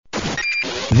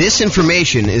This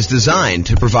information is designed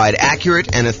to provide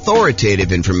accurate and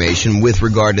authoritative information with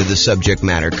regard to the subject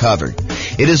matter covered.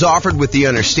 It is offered with the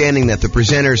understanding that the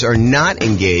presenters are not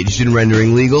engaged in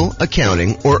rendering legal,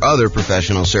 accounting, or other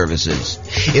professional services.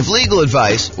 If legal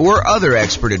advice or other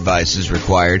expert advice is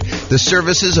required, the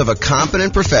services of a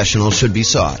competent professional should be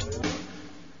sought.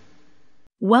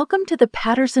 Welcome to the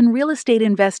Patterson Real Estate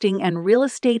Investing and Real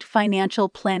Estate Financial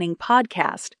Planning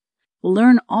Podcast.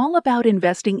 Learn all about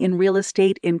investing in real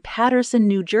estate in Patterson,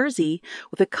 New Jersey,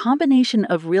 with a combination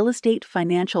of real estate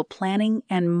financial planning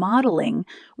and modeling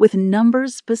with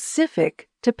numbers specific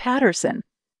to Patterson,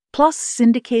 plus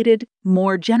syndicated,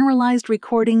 more generalized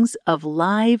recordings of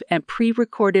live and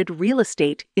pre-recorded real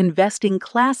estate investing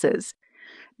classes,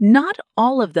 not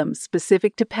all of them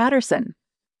specific to Patterson.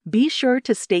 Be sure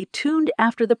to stay tuned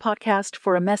after the podcast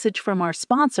for a message from our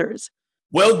sponsors.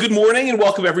 Well, good morning and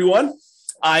welcome, everyone.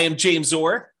 I am James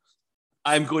Orr.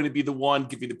 I'm going to be the one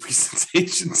giving the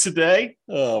presentation today.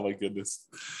 Oh, my goodness.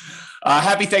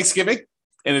 Happy Thanksgiving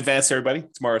in advance, everybody.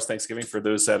 Tomorrow's Thanksgiving for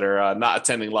those that are not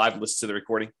attending live and listen to the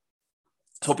recording.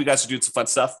 Hope you guys are doing some fun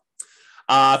stuff.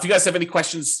 If you guys have any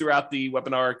questions throughout the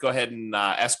webinar, go ahead and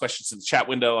ask questions in the chat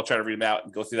window. I'll try to read them out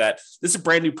and go through that. This is a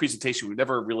brand new presentation. We've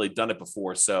never really done it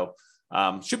before, so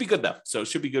should be good, though. So it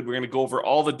should be good. We're going to go over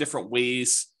all the different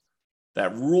ways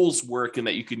that rules work and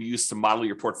that you can use to model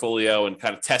your portfolio and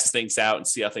kind of test things out and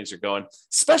see how things are going,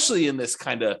 especially in this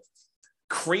kind of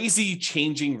crazy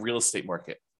changing real estate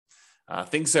market.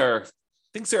 Things are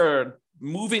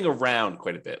moving around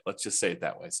quite a bit. Let's just say it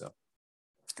that way. So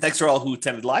thanks for all who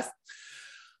attended live.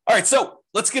 All right, so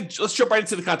let's jump right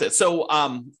into the content. So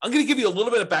I'm going to give you a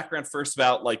little bit of background first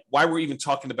about like why we're even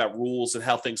talking about rules and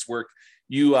how things work.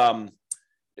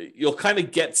 You'll kind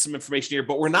of get some information here,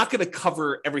 but we're not going to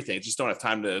cover everything. I just don't have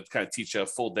time to kind of teach a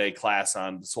full day class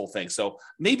on this whole thing. So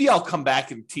maybe I'll come back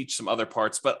and teach some other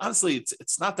parts, but honestly,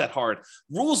 it's not that hard.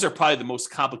 Rules are probably the most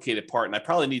complicated part, and I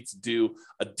probably need to do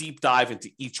a deep dive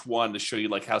into each one to show you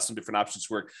like how some different options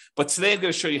work. But today I'm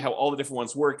going to show you how all the different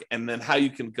ones work and then how you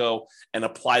can go and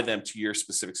apply them to your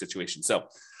specific situation. So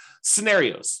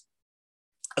scenarios.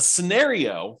 A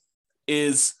scenario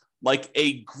is like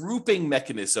a grouping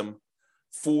mechanism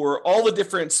for all the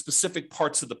different specific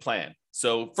parts of the plan.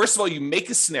 So first of all, you make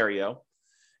a scenario.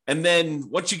 And then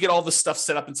once you get all the stuff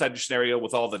set up inside your scenario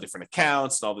with all the different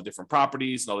accounts and all the different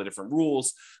properties and all the different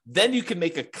rules, then you can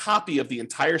make a copy of the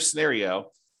entire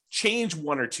scenario, change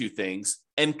one or two things,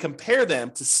 and compare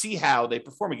them to see how they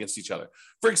perform against each other.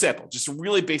 For example, just a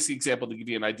really basic example to give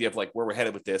you an idea of like where we're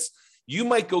headed with this. You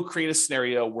might go create a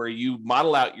scenario where you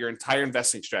model out your entire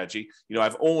investing strategy. You know,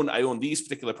 I own these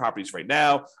particular properties right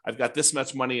now. I've got this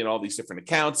much money in all these different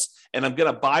accounts, and I'm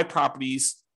going to buy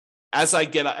properties as I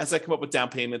come up with down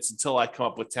payments until I come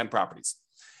up with 10 properties.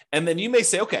 And then you may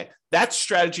say, okay, that's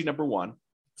strategy number one,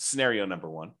 scenario number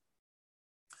one.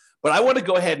 But I want to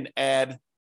go ahead and add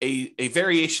a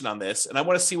variation on this, and I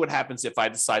want to see what happens if I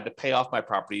decide to pay off my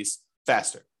properties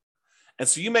faster. And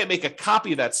so you might make a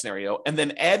copy of that scenario and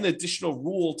then add an additional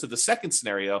rule to the second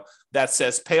scenario that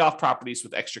says pay off properties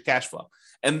with extra cash flow.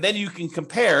 And then you can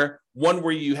compare one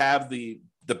where you have the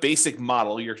basic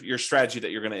model, your strategy that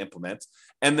you're going to implement,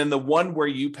 and then the one where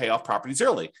you pay off properties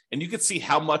early. And you can see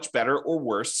how much better or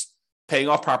worse paying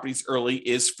off properties early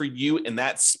is for you in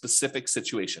that specific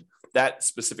situation, that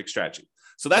specific strategy.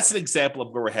 So that's an example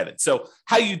of where we're headed. So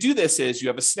how you do this is you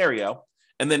have a scenario,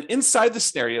 and then inside the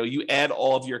scenario, you add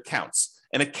all of your accounts.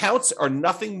 And accounts are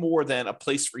nothing more than a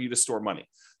place for you to store money.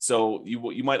 So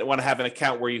you might want to have an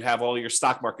account where you have all your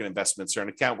stock market investments, or an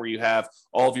account where you have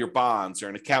all of your bonds, or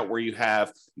an account where you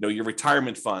have your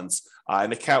retirement funds,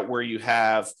 an account where you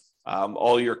have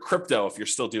all your crypto, if you're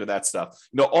still doing that stuff.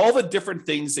 All the different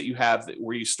things that you have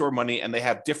where you store money, and they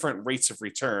have different rates of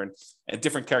return and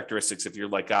different characteristics. If you're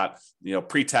like got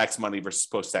pre-tax money versus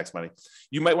post-tax money,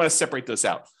 you might want to separate those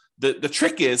out. The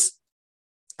trick is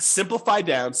simplify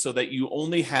down so that you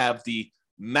only have the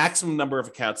maximum number of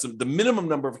accounts, the minimum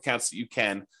number of accounts that you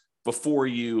can before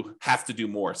you have to do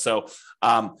more. So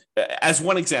as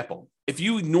one example, if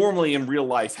you normally in real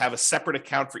life have a separate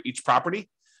account for each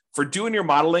property, for doing your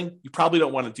modeling, you probably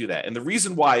don't want to do that. And the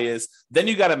reason why is then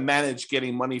you got to manage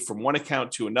getting money from one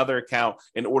account to another account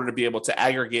in order to be able to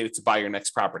aggregate it to buy your next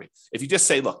property. If you just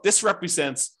say, look, this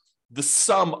represents the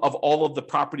sum of all of the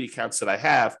property accounts that I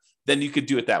have, then you could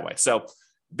do it that way. So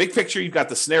big picture, you've got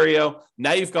the scenario.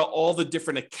 Now you've got all the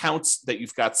different accounts that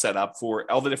you've got set up for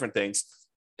all the different things.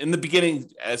 In the beginning,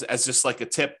 as just like a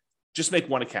tip, just make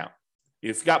one account.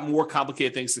 If you've got more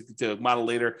complicated things to model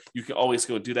later, you can always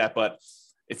go do that. But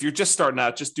If you're just starting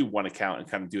out, just do one account and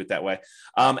kind of do it that way.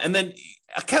 And then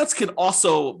accounts can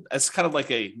also, as kind of like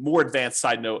a more advanced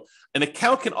side note, an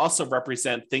account can also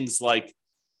represent things like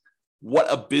what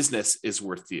a business is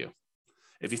worth to you.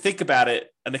 If you think about it,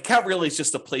 an account really is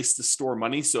just a place to store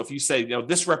money. So if you say,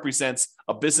 this represents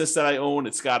a business that I own,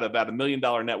 it's got about $1 million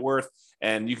net worth,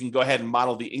 and you can go ahead and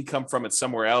model the income from it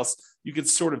somewhere else, you can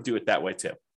sort of do it that way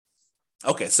too.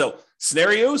 Okay, so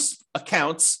scenarios,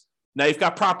 accounts, now you've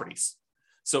got properties.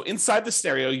 So inside the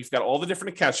scenario, you've got all the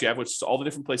different accounts you have, which is all the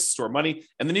different places to store money.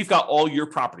 And then you've got all your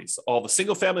properties, all the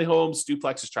single family homes,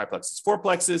 duplexes, triplexes,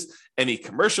 fourplexes, any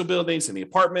commercial buildings, any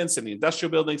apartments, any industrial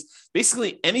buildings,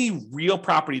 basically any real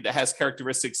property that has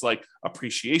characteristics like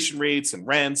appreciation rates and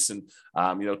rents and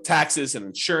taxes and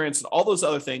insurance and all those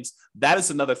other things. That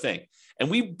is another thing. And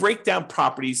we break down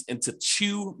properties into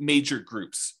two major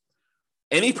groups.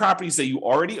 Any properties that you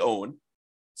already own.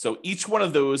 So each one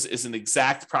of those is an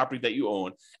exact property that you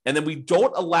own. And then we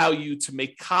don't allow you to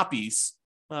make copies.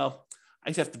 Well,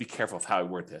 I have to be careful of how I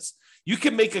word this. You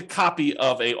can make a copy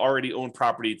of a already owned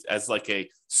property as like a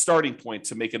starting point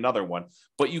to make another one,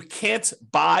 but you can't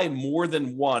buy more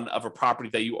than one of a property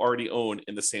that you already own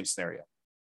in the same scenario.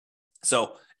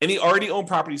 So any already owned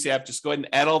properties you have, just go ahead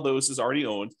and add all those as already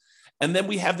owned. And then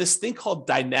we have this thing called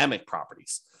dynamic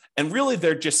properties. And really,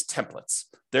 they're just templates.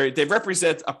 They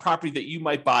represent a property that you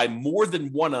might buy more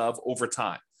than one of over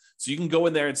time. So you can go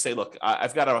in there and say, look,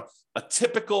 I've got a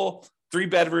typical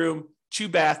 3-bedroom,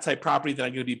 2-bath type property that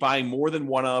I'm going to be buying more than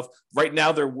one of. Right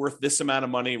now, they're worth this amount of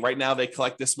money. Right now, they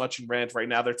collect this much in rent. Right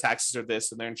now, their taxes are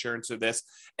this and their insurance are this.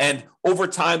 And over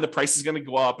time, the price is going to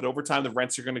go up. And over time, the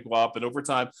rents are going to go up. And over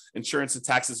time, insurance and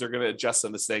taxes are going to adjust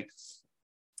on this thing.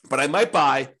 But I might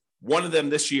buy one of them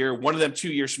this year, one of them 2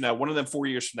 years from now, one of them 4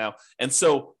 years from now. And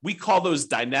so we call those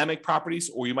dynamic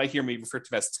properties, or you might hear me refer to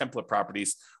them as template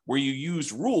properties, where you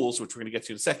use rules, which we're going to get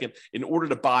to in a second, in order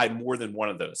to buy more than one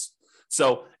of those.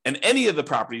 So, and any of the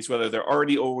properties, whether they're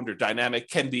already owned or dynamic,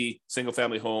 can be single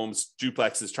family homes,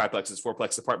 duplexes, triplexes,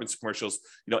 fourplexes, apartments, commercials,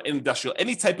 industrial,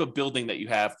 any type of building that you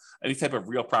have, any type of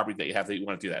real property that you have that you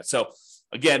want to do that. So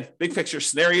again, big picture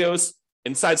scenarios,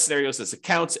 inside scenarios as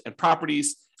accounts and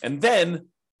properties. And then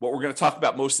what we're going to talk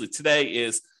about mostly today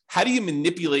is how do you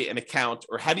manipulate an account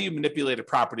or how do you manipulate a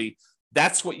property?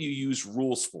 That's what you use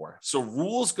rules for. So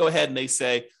rules go ahead and they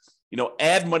say,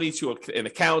 add money to an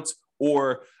account,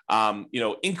 or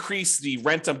increase the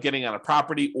rent I'm getting on a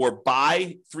property, or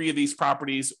buy 3 of these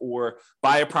properties, or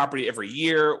buy a property every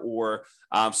year, or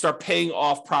start paying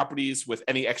off properties with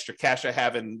any extra cash I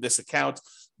have in this account.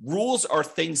 Rules are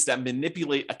things that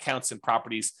manipulate accounts and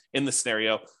properties in the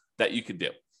scenario that you could do.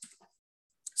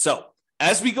 So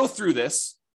as we go through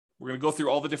this, we're going to go through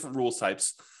all the different rules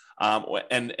types.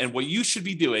 And what you should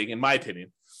be doing, in my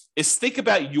opinion, is think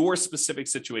about your specific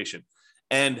situation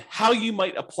and how you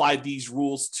might apply these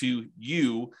rules to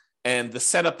you and the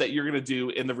setup that you're going to do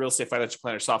in the Real Estate Financial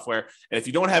Planner software. And if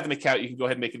you don't have an account, you can go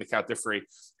ahead and make an account. They're free.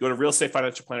 Go to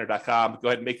realestatefinancialplanner.com, go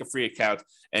ahead and make a free account.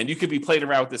 And you could be playing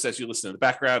around with this as you listen in the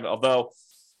background, although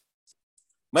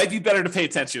might be better to pay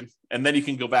attention, and then you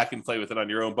can go back and play with it on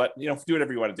your own, but do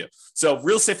whatever you want to do. So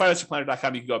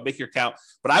realestatefinancialplanner.com, you can go make your account,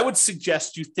 but I would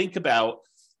suggest you think about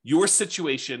your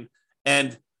situation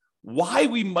and why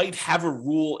we might have a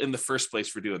rule in the first place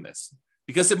for doing this,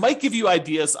 because it might give you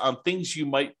ideas on things you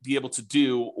might be able to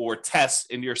do or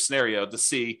test in your scenario to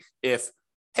see if,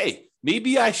 hey,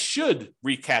 maybe I should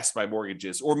recast my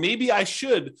mortgages, or maybe I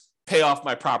should pay off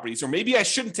my properties, or maybe I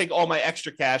shouldn't take all my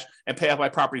extra cash and pay off my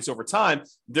properties over time.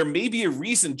 There may be a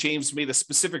reason James made a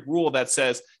specific rule that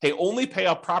says, hey, only pay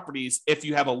off properties if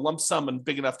you have a lump sum and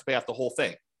big enough to pay off the whole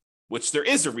thing, which there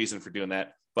is a reason for doing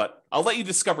that, but I'll let you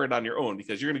discover it on your own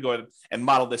because you're going to go ahead and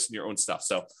model this in your own stuff.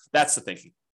 So that's the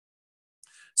thinking.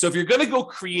 So if you're going to go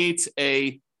create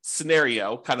a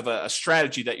scenario, kind of a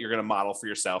strategy that you're going to model for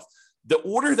yourself, the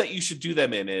order that you should do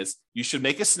them in is you should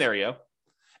make a scenario.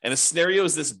 And a scenario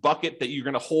is this bucket that you're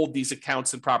going to hold these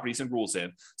accounts and properties and rules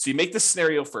in. So you make the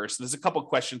scenario first. There's a couple of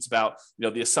questions about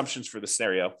the assumptions for the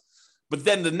scenario. But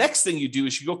then the next thing you do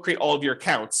is you go create all of your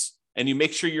accounts and you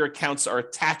make sure your accounts are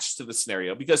attached to the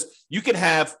scenario, because you can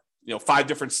have 5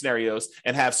 different scenarios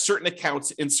and have certain accounts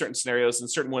in certain scenarios and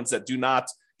certain ones that do not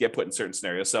get put in certain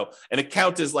scenarios. So an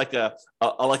account is like a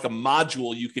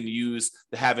module you can use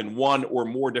to have in one or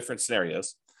more different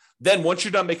scenarios. Then once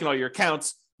you're done making all your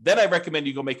accounts, then I recommend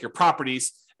you go make your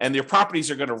properties, and your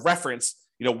properties are going to reference,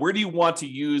 where do you want to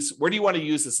use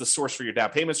as the source for your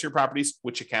down payments for your properties,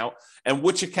 which account, and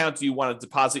which account do you want to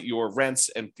deposit your rents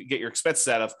and get your expenses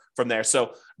out of from there.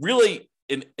 So really,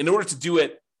 in order to do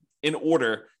it in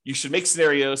order. You should make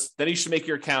scenarios, then you should make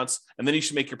your accounts, and then you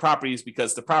should make your properties,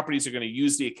 because the properties are going to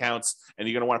use the accounts and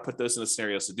you're going to want to put those in the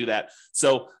scenarios to do that.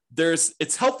 So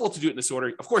it's helpful to do it in this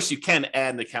order. Of course, you can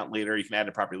add an account later. You can add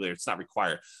a property later. It's not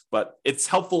required, but it's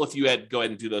helpful if you go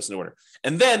ahead and do those in order.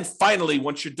 And then finally,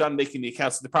 once you're done making the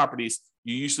accounts of the properties,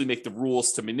 you usually make the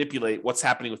rules to manipulate what's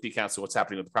happening with the accounts and what's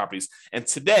happening with the properties. And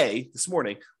this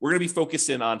morning, we're going to be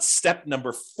focusing on step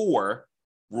number 4,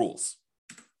 rules.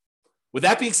 With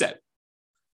that being said,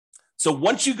 so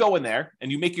once you go in there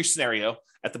and you make your scenario,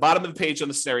 at the bottom of the page on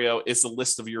the scenario is the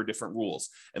list of your different rules.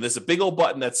 And there's a big old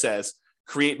button that says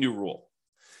create new rule.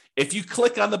 If you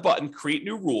click on the button, create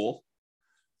new rule,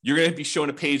 you're going to be shown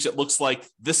a page that looks like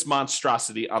this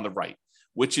monstrosity on the right,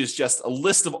 which is just a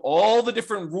list of all the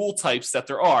different rule types that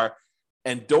there are.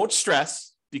 And don't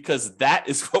stress, because that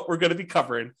is what we're going to be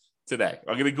covering today.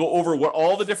 I'm going to go over what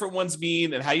all the different ones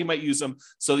mean and how you might use them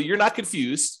so that you're not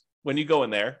confused when you go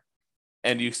in there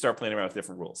and you start playing around with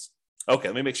different rules. Okay,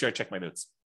 let me make sure I check my notes.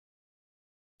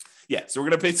 Yeah, so we're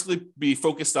going to basically be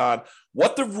focused on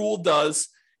what the rule does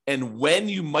and when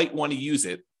you might want to use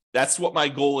it. That's what my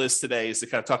goal is today, is to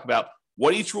kind of talk about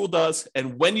what each rule does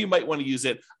and when you might want to use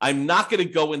it. I'm not going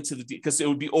to go into because it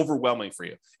would be overwhelming for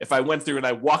you. If I went through and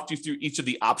I walked you through each of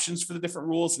the options for the different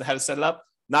rules and how to set it up,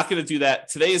 not going to do that.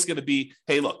 Today is going to be,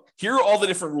 hey, look, here are all the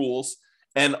different rules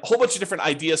and a whole bunch of different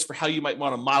ideas for how you might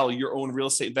want to model your own real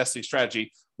estate investing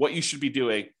strategy, what you should be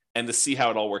doing, and to see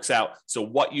how it all works out. So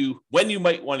when you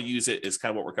might want to use it is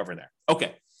kind of what we're covering there.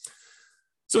 Okay.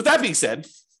 So with that being said,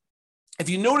 if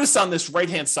you notice on this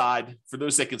right-hand side, for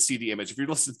those that can see the image, if you're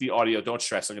listening to the audio, don't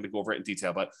stress, I'm going to go over it in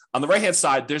detail. But on the right-hand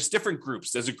side, there's different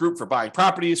groups. There's a group for buying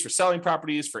properties, for selling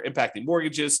properties, for impacting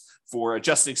mortgages, for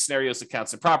adjusting scenarios,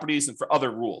 accounts, and properties, and for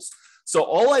other rules. So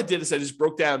all I did is I just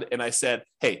broke down and I said,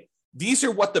 hey, these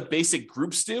are what the basic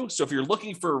groups do. So if you're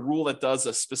looking for a rule that does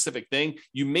a specific thing,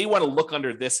 you may want to look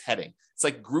under this heading. It's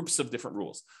like groups of different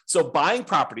rules. So buying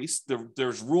properties,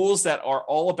 there's rules that are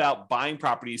all about buying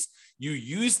properties. You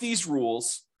use these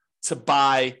rules to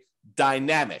buy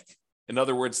dynamic. In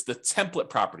other words, the template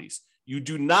properties. You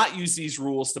do not use these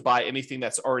rules to buy anything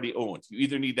that's already owned. You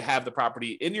either need to have the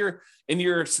property in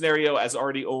your scenario as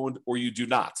already owned, or you do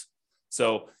not.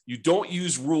 So you don't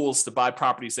use rules to buy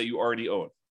properties that you already own.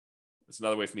 That's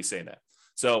another way for me saying that.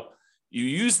 So you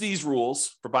use these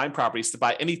rules for buying properties to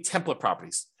buy any template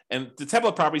properties. And the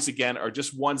template properties, again, are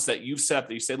just ones that you've set up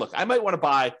that you say, look, I might want to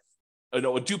buy a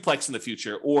duplex in the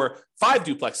future, or 5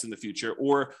 duplexes in the future,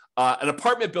 or an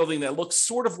apartment building that looks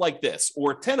sort of like this,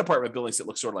 or 10 apartment buildings that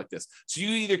look sort of like this. So you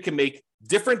either can make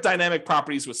different dynamic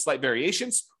properties with slight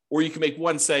variations, or you can make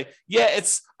one say, yeah,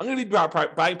 I'm going to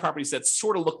be buying properties that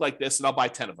sort of look like this, and I'll buy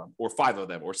 10 of them, or 5 of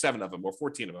them, or 7 of them, or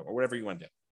 14 of them, or whatever you want to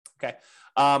do. Okay.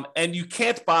 And you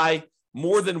can't buy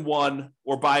more than one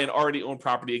or buy an already owned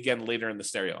property again later in the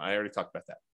scenario. I already talked about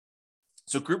that.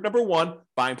 So group number 1,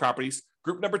 buying properties.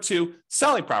 Group number 2,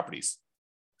 selling properties.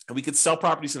 And we could sell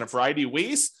properties in a variety of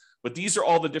ways, but these are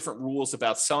all the different rules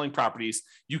about selling properties.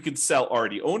 You can sell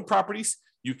already owned properties.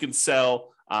 You can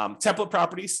sell template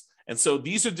properties. And so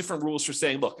these are different rules for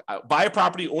saying, look, buy a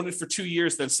property, own it for 2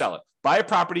 years, then sell it. Buy a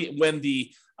property when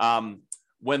the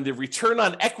return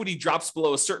on equity drops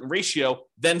below a certain ratio,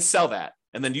 then sell that,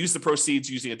 and then use the proceeds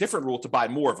using a different rule to buy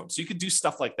more of them. So you can do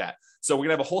stuff like that. So we're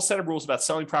going to have a whole set of rules about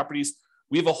selling properties.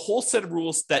 We have a whole set of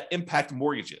rules that impact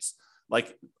mortgages,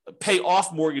 like pay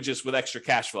off mortgages with extra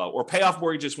cash flow, or pay off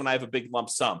mortgages when I have a big lump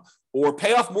sum, or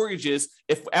pay off mortgages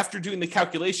if after doing the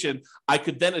calculation, I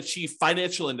could then achieve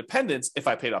financial independence if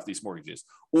I paid off these mortgages,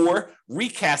 or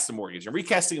recast a mortgage. And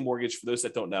recasting a mortgage, for those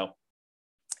that don't know,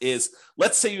 is,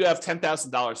 let's say you have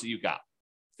 $10,000 that you got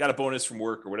a bonus from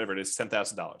work or whatever it is,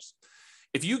 $10,000.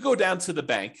 If you go down to the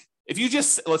bank,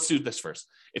 let's do this first.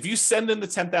 If you send in the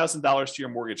 $10,000 to your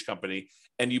mortgage company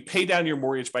and you pay down your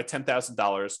mortgage by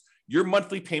 $10,000, your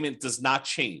monthly payment does not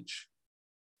change.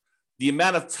 The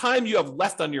amount of time you have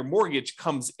left on your mortgage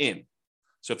comes in.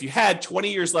 So if you had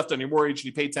 20 years left on your mortgage and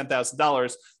you paid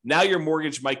 $10,000, now your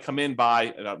mortgage might come in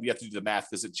by, you have to do the math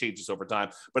because it changes over time,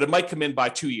 but it might come in by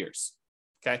 2 years.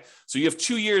 Okay. So you have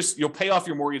 2 years, you'll pay off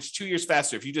your mortgage 2 years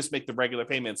faster if you just make the regular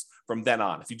payments from then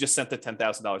on, if you just sent the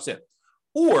 $10,000 in.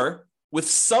 Or with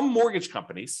some mortgage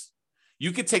companies,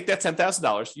 you could take that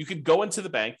 $10,000, you could go into the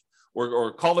bank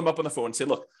or call them up on the phone and say,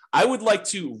 look, I would like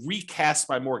to recast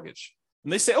my mortgage.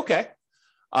 And they say, okay,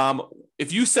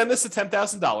 if you send us the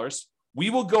 $10,000, we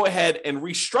will go ahead and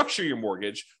restructure your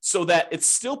mortgage so that it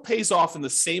still pays off in the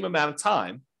same amount of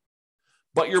time,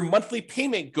 but your monthly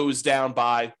payment goes down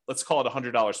by, let's call it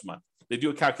 $100 a month. They do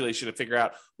a calculation to figure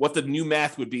out what the new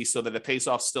math would be so that it pays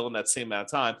off still in that same amount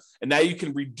of time. And now you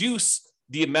can reduce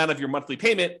the amount of your monthly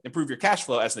payment, improve your cash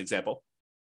flow, as an example,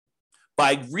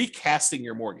 by recasting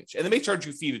your mortgage. And they may charge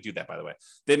you a fee to do that, by the way.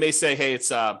 They may say, hey, it's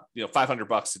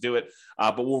 $500 to do it,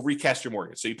 but we'll recast your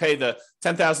mortgage. So you pay the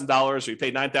 $10,000 or you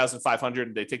pay $9,500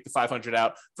 and they take the $500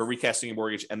 out for recasting your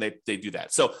mortgage, and they do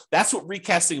that. So that's what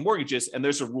recasting a mortgage is, and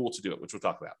there's a rule to do it, which we'll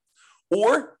talk about.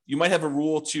 Or you might have a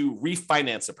rule to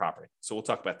refinance a property. So we'll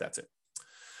talk about that too.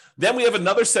 Then we have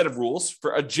another set of rules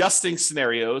for adjusting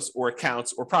scenarios or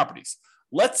accounts or properties.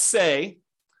 Let's say,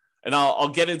 and I'll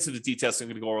get into the details, so I'm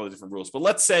going to go over all the different rules. But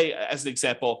let's say, as an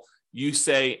example, you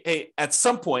say, hey, at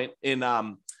some point in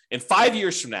 5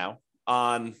 years from now,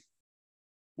 on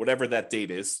whatever that date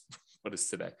is, what is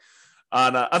today?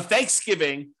 On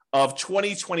Thanksgiving of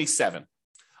 2027,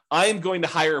 I am going to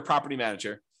hire a property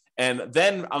manager, and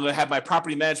then I'm going to have my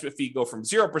property management fee go from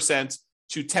 0%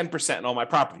 to 10% in all my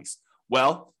properties.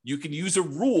 Well, you can use a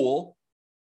rule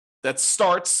that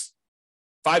starts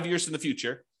 5 years in the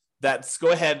future that's go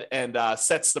ahead and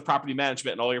sets the property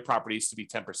management and all your properties to be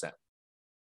 10%.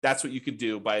 That's what you can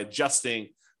do by adjusting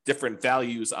different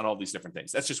values on all these different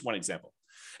things. That's just one example.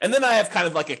 And then I have kind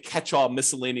of like a catch-all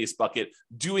miscellaneous bucket,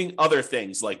 doing other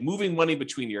things like moving money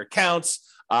between your accounts,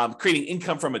 creating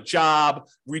income from a job,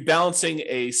 rebalancing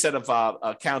a set of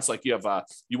accounts, like you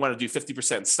want to do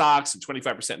 50% in stocks and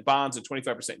 25% in bonds and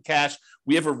 25% in cash.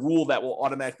 We have a rule that will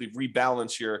automatically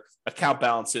rebalance your account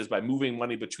balances by moving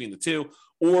money between the two.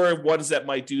 Or ones that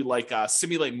might do like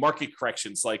simulate market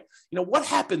corrections. Like, what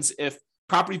happens if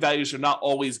property values are not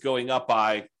always going up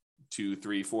by 2,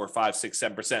 3, 4, 5, 6,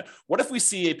 7%? What if we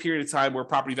see a period of time where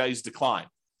property values decline?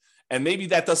 And maybe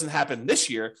that doesn't happen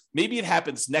this year. Maybe it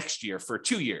happens next year for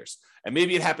 2 years. And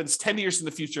maybe it happens 10 years in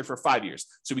the future for 5 years.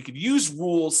 So we could use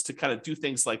rules to kind of do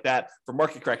things like that for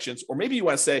market corrections. Or maybe you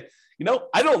want to say,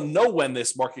 I don't know when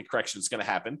this market correction is going to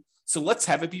happen, so let's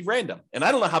have it be random. And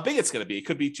I don't know how big it's going to be. It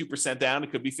could be 2% down.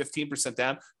 It could be 15%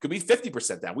 down. It could be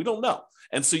 50% down. We don't know.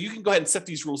 And so you can go ahead and set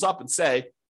these rules up and say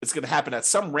it's going to happen at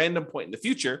some random point in the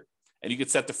future, and you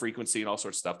could set the frequency and all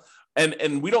sorts of stuff.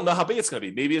 And we don't know how big it's going to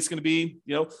be. Maybe it's going to be,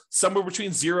 somewhere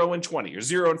between 0 and 20 or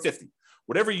 0 and 50,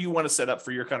 whatever you want to set up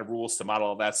for your kind of rules to model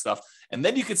all that stuff. And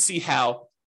then you could see how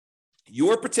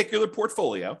your particular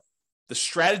portfolio, the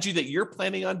strategy that you're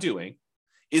planning on doing,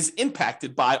 is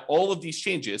impacted by all of these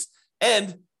changes.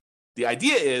 And the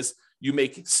idea is you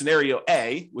make scenario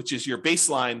A, which is your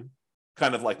baseline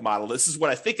kind of like model. This is what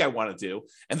I think I want to do.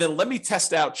 And then let me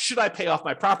test out, should I pay off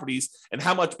my properties, and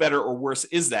how much better or worse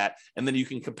is that? And then you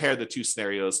can compare the two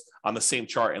scenarios on the same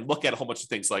chart and look at a whole bunch of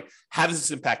things like, how does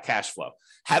this impact cash flow?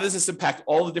 How does this impact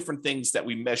all the different things that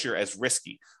we measure as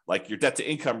risky, like your debt to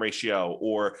income ratio,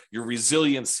 or your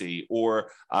resiliency,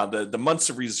 or the months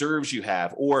of reserves you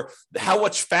have, or how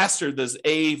much faster does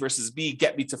A versus B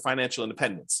get me to financial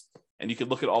independence? And you can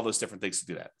look at all those different things to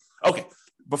do that. Okay.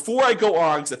 Before I go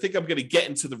on, because I think I'm going to get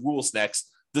into the rules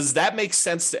next, does that make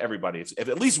sense to everybody? If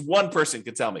at least one person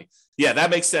can tell me, yeah, that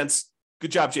makes sense.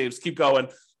 Good job, James. Keep going.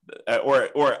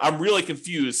 Or I'm really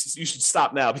confused. You should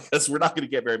stop now because we're not going to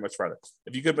get very much further.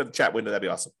 If you could put the chat window, that'd be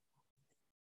awesome.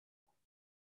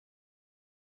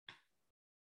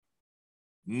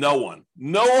 No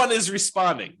one is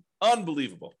responding.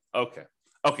 Unbelievable. Okay,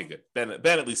 good. Ben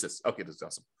at least is. Okay, this is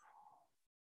awesome.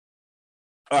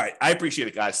 All right, I appreciate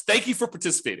it, guys. Thank you for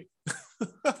participating.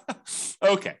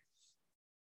 Okay.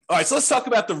 All right, so let's talk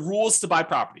about the rules to buy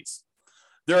properties.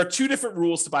 There are two different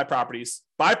rules to buy properties.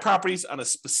 Buy properties on a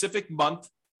specific month,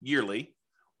 yearly,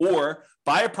 or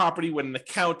buy a property when an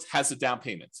account has a down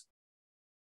payment.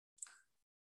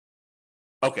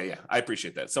 Okay, yeah, I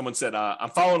appreciate that. Someone said, I'm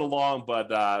following along,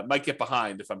 but might get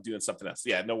behind if I'm doing something else.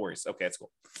 Yeah, no worries. Okay, that's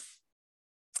cool.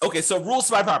 Okay, so rules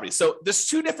to buy properties. So there's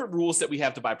two different rules that we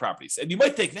have to buy properties. And you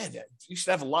might think, man, you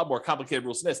should have a lot more complicated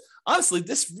rules than this. Honestly,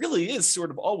 this really is sort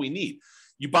of all we need.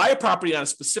 You buy a property on a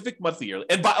specific monthly year.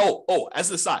 And as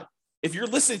an aside, if you're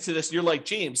listening to this and you're like,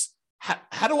 James,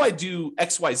 how do I do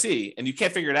XYZ? And you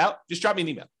can't figure it out, just drop me an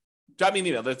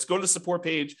email. Let's go to the support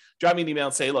page, drop me an email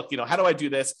and say, look, how do I do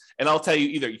this? And I'll tell you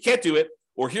either you can't do it,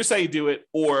 or here's how you do it,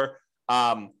 or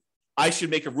I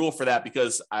should make a rule for that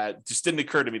because it just didn't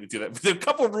occur to me to do that. But a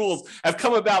couple of rules have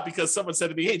come about because someone said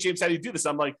to me, hey, James, how do you do this?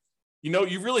 I'm like,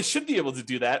 you really should be able to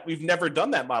do that. We've never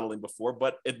done that modeling before,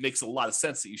 but it makes a lot of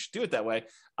sense that you should do it that way.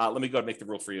 Let me go and make the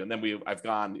rule for you. And then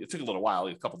it took a little while,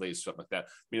 a couple of days, something like that.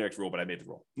 We didn't make the rule, but I made the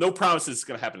rule. No promises it's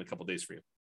going to happen in a couple of days for you.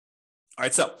 All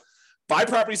right, so buy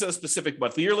properties on a specific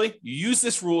monthly, yearly. You use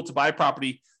this rule to buy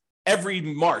property every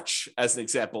March, as an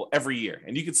example, every year.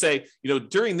 And you could say,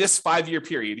 during this 5-year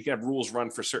period, you can have rules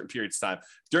run for certain periods of time.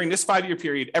 During this 5-year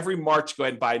period, every March, go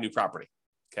ahead and buy a new property.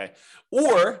 Okay.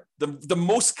 Or the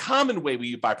most common way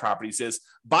we buy properties is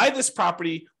buy this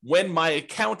property when my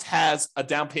account has a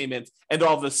down payment and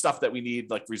all the stuff that we need,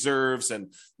 like reserves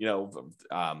and,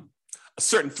 a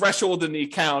certain threshold in the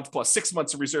account, plus 6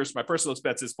 months of reserves for my personal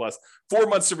expenses, plus 4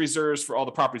 months of reserves for all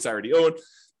the properties I already own,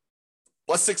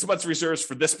 plus 6 months of reserves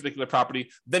for this particular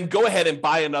property. Then go ahead and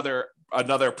buy another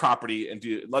property and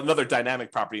do another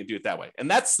dynamic property and do it that way. And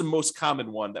that's the most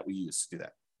common one that we use to do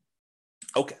that.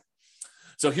 Okay.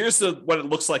 So here's what it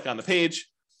looks like on the page.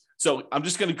 So I'm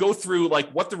just going to go through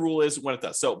like what the rule is when it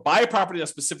does. So buy a property in a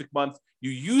specific month. You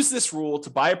use this rule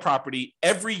to buy a property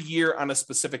every year on a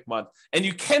specific month. And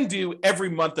you can do every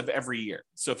month of every year.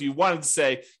 So if you wanted to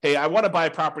say, hey, I want to buy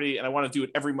a property and I want to do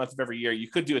it every month of every year, you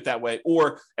could do it that way,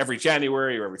 or every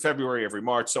January or every February, every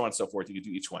March, so on and so forth. You could do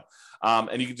each one.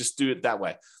 And you can just do it that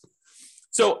way.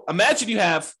 So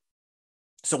imagine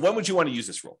so when would you want to use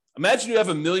this rule? Imagine you have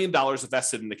 $1 million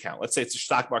invested in an account. Let's say it's a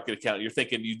stock market account. You're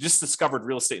thinking you just discovered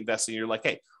real estate investing. You're like,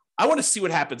 hey, I want to see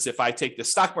what happens if I take the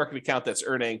stock market account that's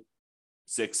earning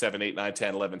 6, 7, 8, 9,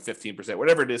 10, 11, 15%,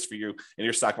 whatever it is for you in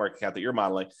your stock market account that you're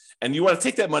modeling. And you want to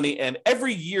take that money and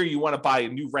every year you want to buy a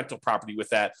new rental property with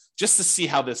that just to see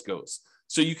how this goes.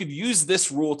 So you could use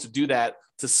this rule to do that,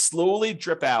 to slowly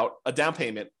drip out a down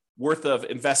payment worth of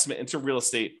investment into real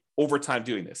estate over time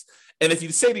doing this. And if you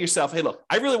say to yourself, hey, look,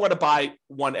 I really want to buy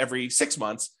one every 6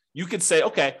 months, you could say,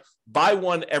 okay, buy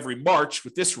one every March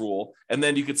with this rule. And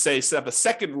then you could set up a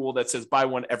second rule that says buy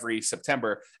one every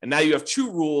September. And now you have 2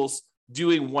 rules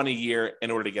doing one a year in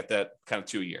order to get that kind of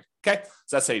 2 a year. Okay.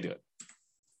 So that's how you do it.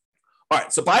 All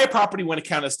right. So buy a property when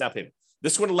account has down payment.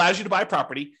 This one allows you to buy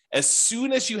property as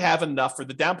soon as you have enough for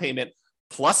the down payment,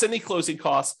 plus any closing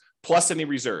costs, plus any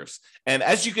reserves. And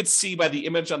as you can see by the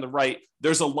image on the right,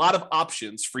 there's a lot of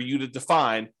options for you to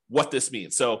define what this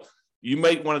means. So you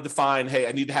might want to define, hey,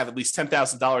 I need to have at least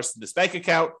 $10,000 in this bank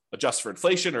account, adjust for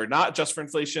inflation or not adjust for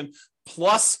inflation,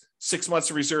 plus 6 months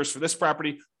of reserves for this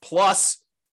property, plus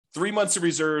 3 months of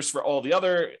reserves for all the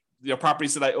other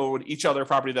properties that I own, each other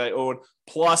property that I own,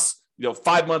 plus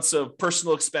 5 months of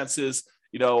personal expenses,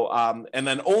 and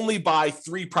then only buy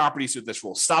 3 properties with this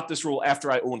rule. Stop this rule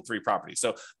after I own 3 properties.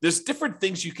 So there's different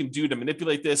things you can do to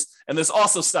manipulate this. And there's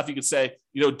also stuff you could say,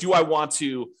 do I want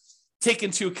to take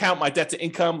into account my debt to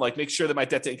income, like make sure that my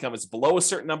debt to income is below a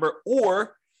certain number?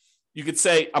 Or you could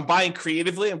say, I'm buying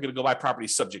creatively. I'm going to go buy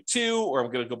properties subject to, or I'm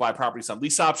going to go buy properties on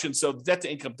lease options. So the debt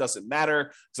to income doesn't matter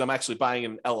because I'm actually buying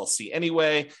an LLC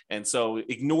anyway. And so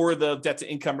ignore the debt to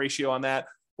income ratio on that,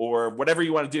 or whatever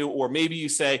you want to do. Or maybe you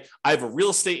say, I have a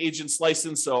real estate agent's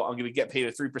license, so I'm going to get paid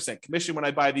a 3% commission when I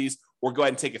buy these, or go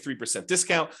ahead and take a 3%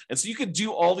 discount. And so you could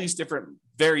do all these different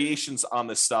variations on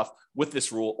this stuff with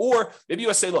this rule. Or maybe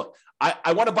you say, look,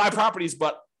 I want to buy properties,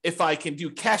 but if I can do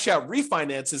cash out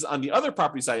refinances on the other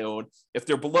properties I own, if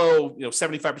they're below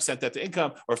 75% debt to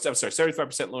income, or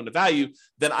 75% loan to value,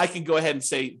 then I can go ahead and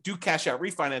say, do cash out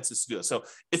refinances to do it. So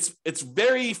it's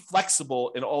very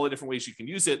flexible in all the different ways you can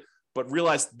use it, but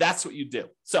realize that's what you do.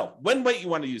 So when might you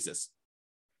want to use this?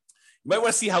 You might want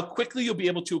to see how quickly you'll be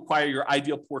able to acquire your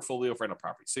ideal portfolio of rental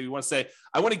property. So you want to say,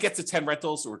 I want to get to 10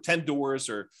 rentals or 10 doors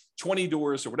or 20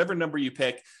 doors or whatever number you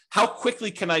pick. How quickly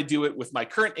can I do it with my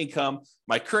current income,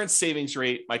 my current savings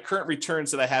rate, my current returns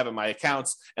that I have in my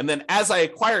accounts? And then as I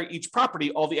acquire each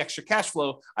property, all the extra cash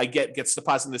flow I get gets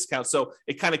deposited in this account. So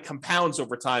it kind of compounds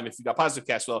over time if you got positive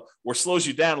cash flow, or slows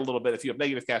you down a little bit if you have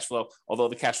negative cash flow, although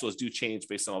the cash flows do change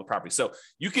based on all the properties. So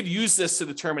you could use this to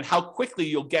determine how quickly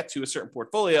you'll get to a certain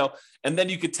portfolio. And then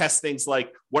you could test things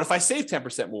like, what if I save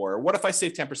 10% more? Or what if I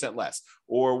save 10% less?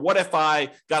 Or what if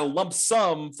I got a lump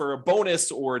sum for a bonus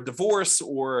or a divorce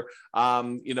or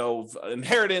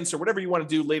inheritance or whatever you want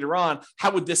to do later on?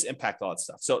 How would this impact all that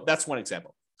stuff? So that's one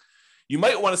example. You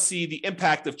might want to see the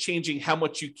impact of changing how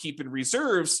much you keep in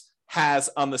reserves has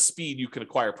on the speed you can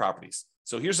acquire properties.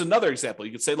 So here's another example.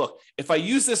 You could say, look, if I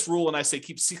use this rule and I say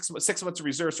keep six months of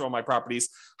reserves for all my properties,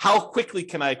 how quickly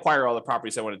can I acquire all the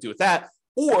properties I want to do with that?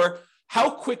 Or how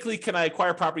quickly can I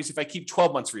acquire properties if I keep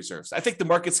 12 months reserves? I think the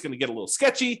market's going to get a little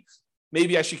sketchy.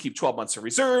 Maybe I should keep 12 months of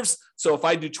reserves. So if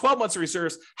I do 12 months of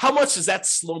reserves, how much does that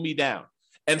slow me down?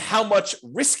 And how much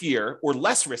riskier or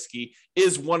less risky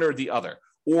is one or the other?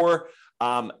 Or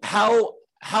how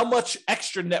much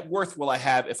extra net worth will I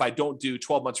have if I don't do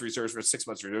 12 months of reserves versus 6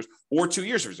 months of reserves or 2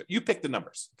 years of reserves? You pick the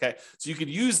numbers, okay? So you could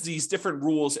use these different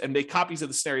rules and make copies of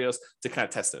the scenarios to kind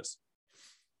of test those.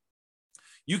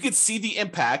 You could see the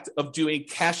impact of doing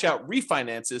cash out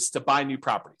refinances to buy new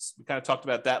properties. We kind of talked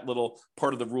about that little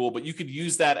part of the rule, but you could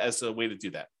use that as a way to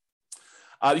do that.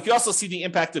 You can also see the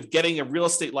impact of getting a real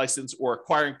estate license or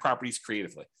acquiring properties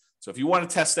creatively. So if you want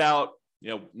to test out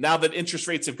Now that interest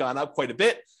rates have gone up quite a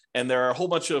bit and there are a whole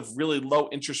bunch of really low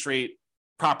interest rate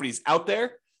properties out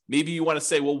there, maybe you want to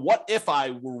say, well, what if I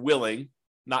were willing,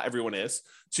 not everyone is,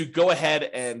 to go ahead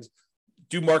and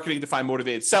do marketing to find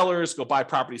motivated sellers, go buy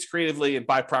properties creatively and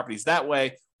buy properties that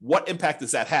way? What impact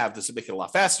does that have? Does it make it a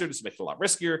lot faster? Does it make it a lot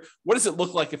riskier? What does it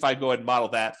look like if I go ahead and model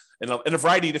that in a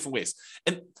variety of different ways?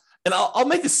 And I'll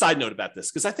make a side note about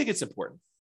this because I think it's important.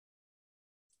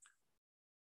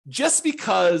 Just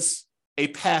because a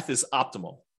path is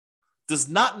optimal does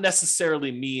not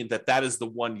necessarily mean that that is the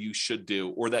one you should do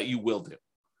or that you will do,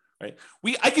 right?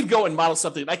 I could go and model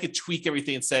something and I could tweak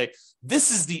everything and say, this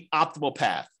is the optimal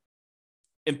path,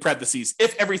 in parentheses,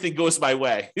 if everything goes my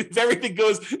way, if everything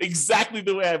goes exactly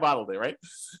the way I modeled it, right?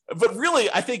 But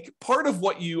really, I think part of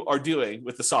what you are doing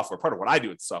with the software, part of what I do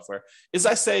with the software, is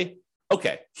I say,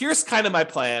 okay, here's kind of my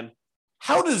plan.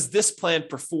 How does this plan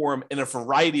perform in a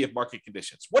variety of market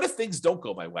conditions? What if things don't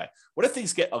go my way? What if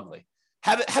things get ugly?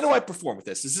 How do I perform with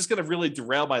this? Is this going to really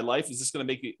derail my life? Is this going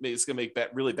to make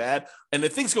that really bad? And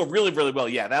if things go really, really well,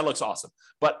 yeah, that looks awesome.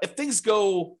 But if things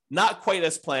go not quite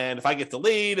as planned, if I get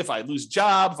delayed, if I lose a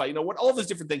job, what all those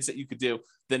different things that you could do,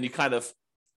 then you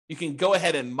can go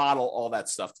ahead and model all that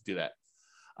stuff to do that.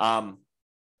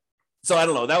 So I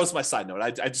don't know. That was my side note. I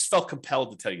just felt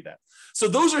compelled to tell you that. So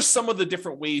those are some of the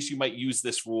different ways you might use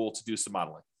this rule to do some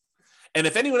modeling. And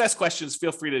if anyone has questions,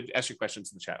 feel free to ask your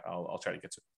questions in the chat. I'll try to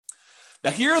get to it. Now,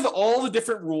 here are all the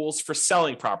different rules for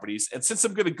selling properties. And since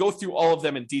I'm going to go through all of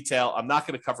them in detail, I'm not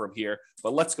going to cover them here,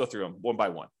 but let's go through them one by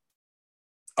one.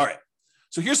 All right.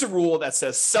 So here's a rule that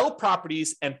says sell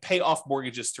properties and pay off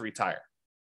mortgages to retire.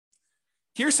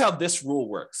 Here's how this rule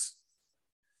works.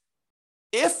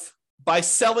 If by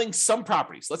selling some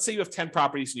properties, let's say you have 10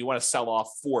 properties and you want to sell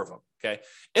off 4 of them, okay?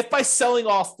 If by selling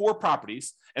off 4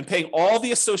 properties and paying all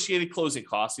the associated closing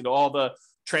costs, all the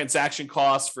transaction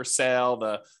costs for sale,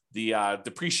 the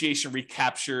depreciation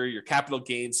recapture, your capital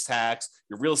gains tax,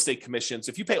 your real estate commissions.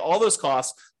 If you pay all those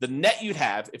costs, the net you'd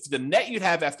have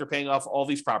after paying off all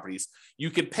these properties,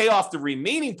 you can pay off the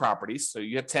remaining properties. So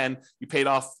you have 10, you paid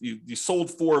off, you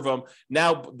sold 4 of them.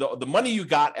 Now the money you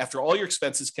got after all your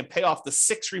expenses can pay off the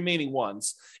 6 remaining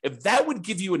ones. If that would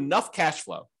give you enough cash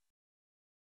flow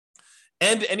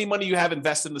and any money you have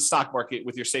invested in the stock market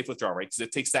with your safe withdrawal rate, because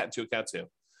it takes that into account too,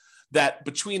 that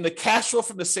between the cash flow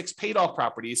from the 6 paid off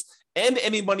properties and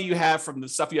any money you have from the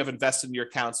stuff you have invested in your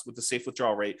accounts with the safe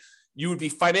withdrawal rate, you would be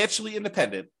financially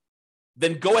independent.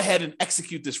 Then go ahead and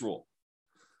execute this rule.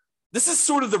 This is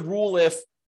sort of the rule if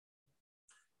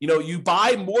you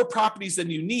buy more properties than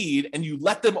you need and you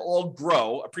let them all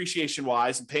grow appreciation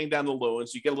wise and paying down the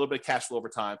loans, you get a little bit of cash flow over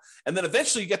time. And then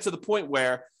eventually you get to the point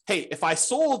where, hey, if I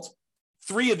sold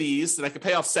 3 of these, then I could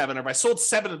pay off 7. Or if I sold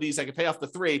 7 of these, I could pay off the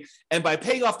 3. And by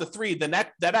paying off the 3, then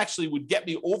that actually would get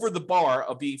me over the bar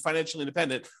of being financially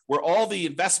independent, where all the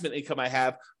investment income I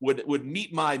have would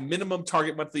meet my minimum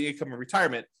target monthly income in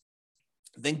retirement.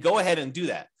 Then go ahead and do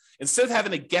that. Instead of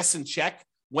having to guess and check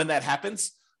when that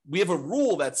happens, we have a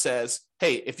rule that says,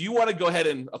 hey, if you want to go ahead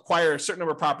and acquire a certain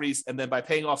number of properties, and then by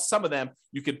paying off some of them,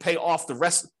 you can pay off the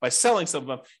rest. By selling some of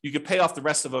them, you can pay off the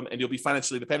rest of them and you'll be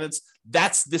financially independent.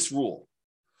 That's this rule.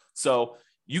 So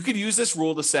you could use this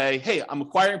rule to say, hey, I'm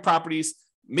acquiring properties.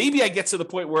 Maybe I get to the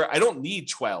point where I don't need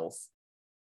 12,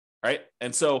 right?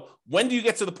 And so when do you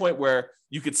get to the point where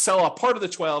you could sell a part of the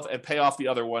 12 and pay off the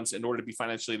other ones in order to be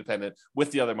financially independent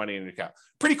with the other money in your account?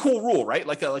 Pretty cool rule, right?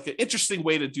 Like an interesting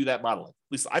way to do that modeling.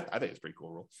 At least I think it's a pretty cool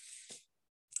rule.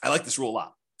 I like this rule a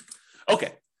lot.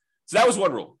 Okay, so that was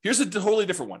one rule. Here's a totally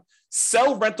different one.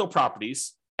 Sell rental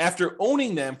properties after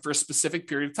owning them for a specific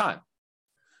period of time.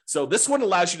 So this one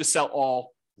allows you to sell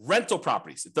all rental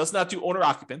properties. It does not do owner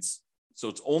occupants. So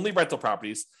it's only rental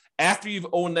properties after you've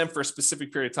owned them for a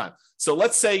specific period of time. So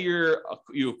let's say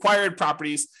you acquired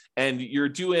properties and you're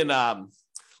doing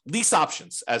lease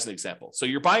options as an example. So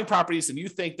you're buying properties and you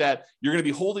think that you're going to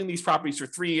be holding these properties for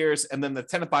 3 years and then the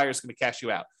tenant buyer is going to cash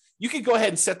you out. You can go ahead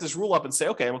and set this rule up and say,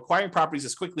 okay, I'm acquiring properties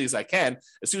as quickly as I can.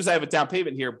 As soon as I have a down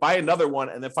payment here, buy another one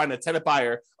and then find a tenant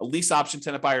buyer, a lease option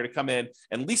tenant buyer to come in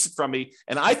and lease it from me.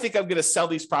 And I think I'm going to sell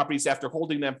these properties after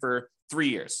holding them for 3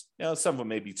 years. Some of them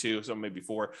may be 2, some may be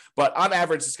 4, but on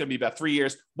average, it's going to be about 3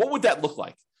 years. What would that look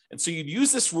like? And so you'd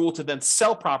use this rule to then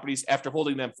sell properties after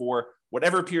holding them for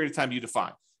whatever period of time you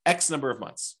define, X number of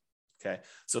months. Okay.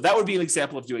 So that would be an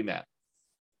example of doing that.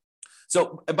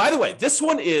 So, and by the way, this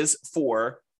one is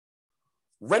for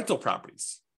rental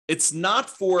properties. It's not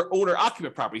for owner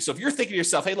occupant properties. So if you're thinking to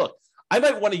yourself, hey, look, I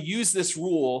might want to use this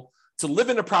rule to live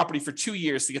in a property for 2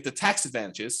 years to get the tax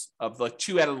advantages of like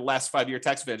 2 out of the last 5-year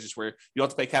tax advantages where you don't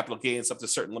have to pay capital gains up to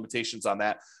certain limitations on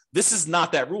that. This is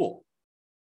not that rule.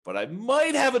 but I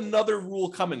might have another rule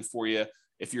coming for you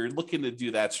if you're looking to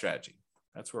do that strategy.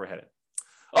 That's where we're headed.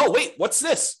 Oh, wait, what's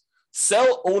this?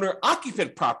 Sell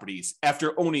owner-occupant properties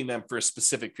after owning them for a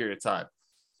specific period of time.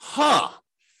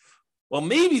 Well,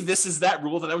 maybe this is that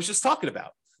rule that I was just talking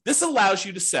about. This allows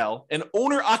you to sell an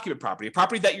owner-occupant property, a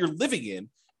property that you're living in,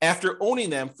 after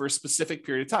owning them for a specific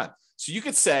period of time. So you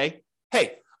could say,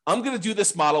 hey, I'm going to do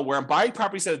this model where I'm buying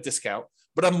properties at a discount,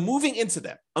 but I'm moving into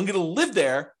them. I'm going to live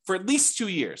there for at least 2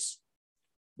 years.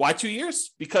 Why 2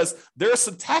 years? Because there are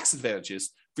some tax advantages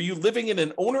for you living in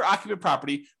an owner-occupant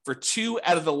property for 2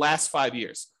 out of the last 5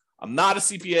 years. I'm not a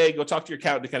CPA. Go talk to your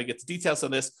accountant to kind of get the details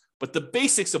on this. But the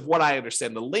basics of what I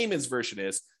understand, the layman's version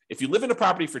is, if you live in a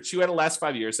property for 2 out of the last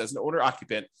 5 years as an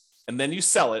owner-occupant, and then you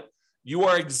sell it, you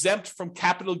are exempt from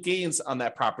capital gains on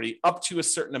that property up to a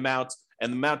certain amount,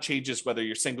 and the amount changes whether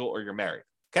you're single or you're married.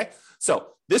 Okay, so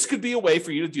this could be a way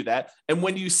for you to do that. And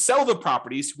when you sell the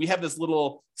properties, we have this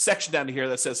little section down here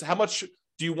that says, how much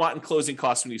do you want in closing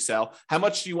costs when you sell? How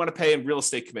much do you want to pay in real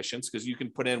estate commissions? Because you can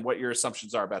put in what your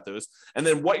assumptions are about those. And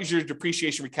then what is your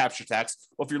depreciation recapture tax?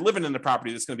 Well, if you're living in the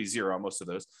property, that's going to be zero on most of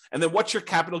those. And then what's your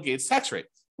capital gains tax rate?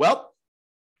 Well,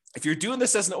 if you're doing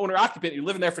this as an owner occupant, you're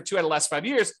living there for 2 out of the last 5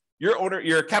 years,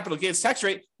 your capital gains tax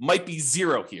rate might be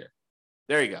zero here.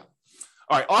 There you go.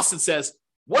 All right, Austin says,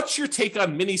 what's your take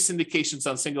on mini syndications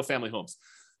on single family homes?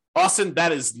 Austin,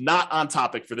 that is not on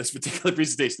topic for this particular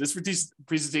presentation. This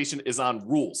presentation is on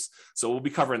rules. So we'll be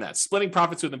covering that. Splitting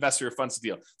profits with investor or funds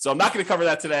deal. So I'm not going to cover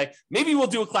that today. Maybe we'll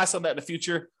do a class on that in the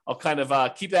future. I'll kind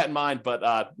of keep that in mind, but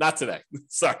not today.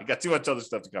 Sorry, got too much other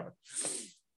stuff to cover.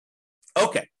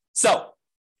 Okay, so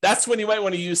that's when you might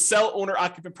want to use sell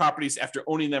owner-occupant properties after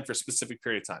owning them for a specific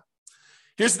period of time.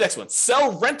 Here's the next one.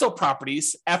 Sell rental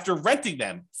properties after renting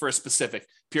them for a specific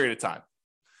period of time.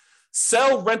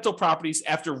 Sell rental properties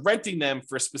after renting them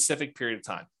for a specific period of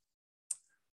time.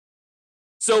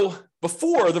 So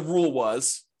before, the rule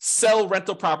was sell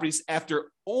rental properties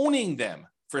after owning them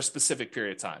for a specific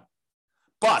period of time.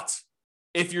 But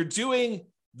if you're doing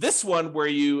this one where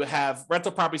you have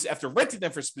rental properties after renting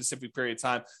them for a specific period of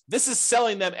time, this is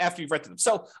selling them after you've rented them.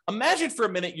 So imagine for a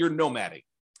minute you're nomading,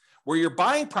 where you're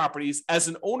buying properties as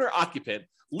an owner-occupant,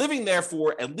 living there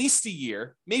for at least a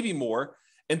year, maybe more,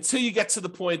 until you get to the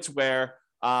point where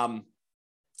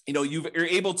you're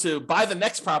able to buy the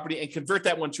next property and convert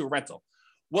that one to a rental.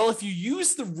 Well, if you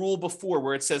use the rule before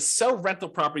where it says sell rental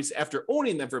properties after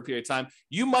owning them for a period of time,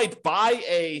 you might buy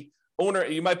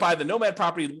the nomad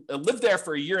property, live there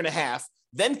for a year and a half,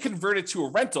 then convert it to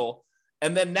a rental.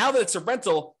 And then now that it's a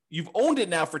rental, you've owned it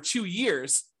now for 2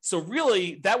 years. So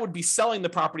really, that would be selling the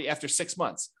property after 6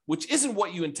 months, which isn't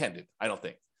what you intended, I don't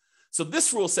think. So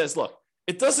this rule says, look,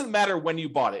 it doesn't matter when you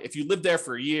bought it. If you lived there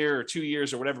for a year or 2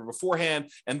 years or whatever beforehand,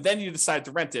 and then you decide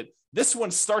to rent it, this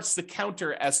one starts the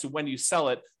counter as to when you sell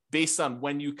it based on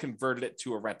when you converted it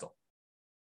to a rental.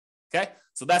 Okay,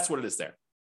 so that's what it is there.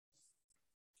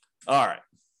 All right.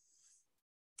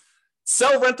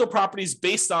 Sell rental properties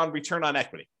based on return on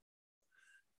equity.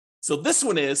 So this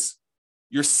one is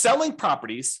you're selling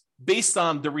properties based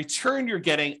on the return you're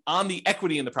getting on the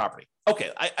equity in the property.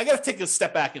 Okay, I got to take a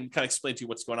step back and kind of explain to you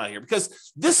what's going on here,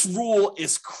 because this rule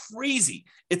is crazy.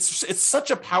 It's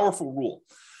such a powerful rule.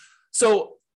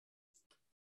 So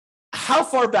how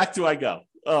far back do I go?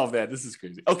 Oh man, this is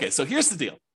crazy. Okay, so here's the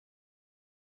deal.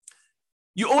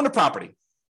 You own a property,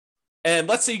 and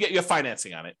let's say you have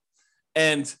financing on it,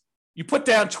 and you put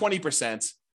down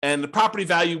 20%, and the property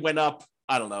value went up,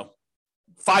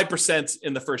 5%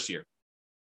 in the first year.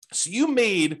 So you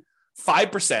made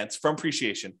 5% from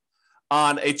appreciation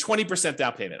on a 20%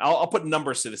 down payment. I'll put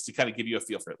numbers to this to kind of give you a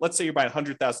feel for it. Let's say you're buying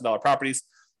 $100,000 properties.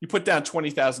 You put down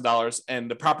 $20,000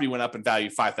 and the property went up in value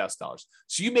 $5,000.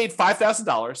 So you made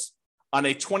 $5,000 on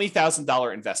a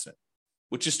 $20,000 investment,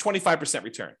 which is 25%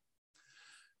 return.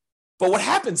 But what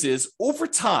happens is over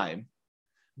time,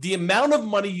 the amount of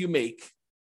money you make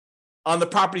on the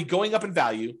property going up in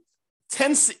value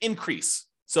tends to increase.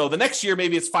 So the next year,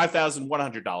 maybe it's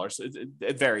 $5,100.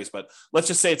 It varies, but let's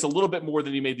just say it's a little bit more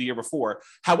than you made the year before.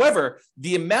 However,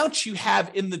 the amount you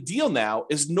have in the deal now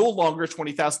is no longer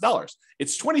 $20,000.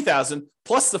 It's $20,000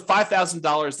 plus the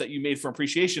 $5,000 that you made from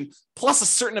appreciation, plus a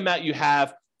certain amount you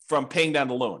have from paying down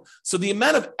the loan. So the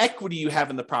amount of equity you have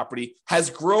in the property has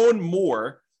grown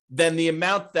more than the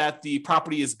amount that the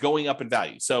property is going up in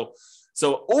value. So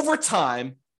over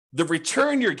time, the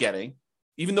return you're getting,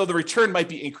 even though the return might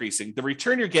be increasing, the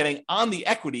return you're getting on the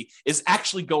equity is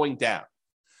actually going down.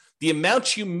 The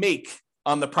amount you make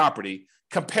on the property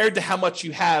compared to how much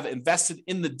you have invested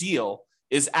in the deal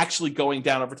is actually going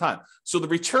down over time. So the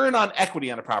return on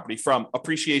equity on a property from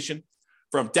appreciation,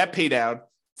 from debt pay down,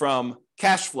 from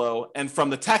cash flow and from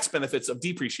the tax benefits of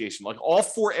depreciation. Like all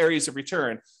 4 areas of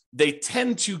return, they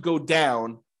tend to go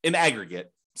down in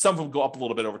aggregate. Some of them go up a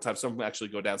little bit over time. Some of them actually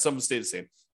go down. Some of them stay the same.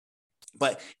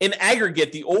 But in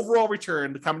aggregate, the overall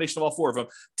return, the combination of all 4 of them,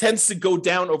 tends to go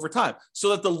down over time. So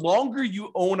that the longer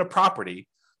you own a property,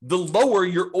 the lower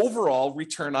your overall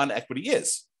return on equity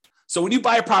is. So when you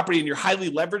buy a property and you're highly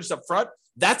leveraged up front,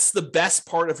 that's the best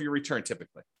part of your return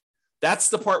typically. That's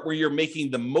the part where you're making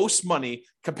the most money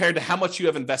compared to how much you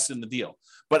have invested in the deal.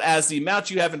 But as the amount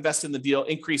you have invested in the deal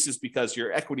increases because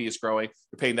your equity is growing,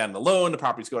 you're paying down the loan, the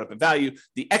property's going up in value,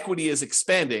 the equity is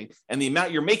expanding, and the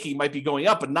amount you're making might be going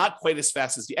up, but not quite as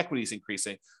fast as the equity is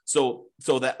increasing. So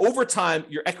that over time,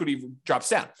 your equity drops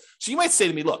down. So you might say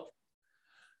to me, look,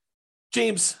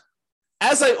 James,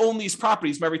 as I own these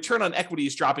properties, my return on equity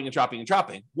is dropping and dropping and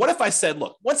dropping. What if I said,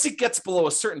 look, once it gets below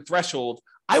a certain threshold,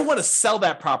 I want to sell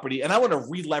that property and I want to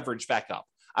re-leverage back up.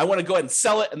 I want to go ahead and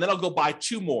sell it, and then I'll go buy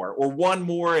 2 more or 1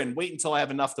 more and wait until I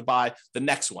have enough to buy the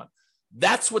next one.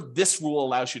 That's what this rule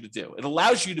allows you to do. It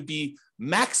allows you to be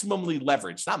maximally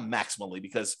leveraged, not maximally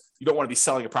because you don't want to be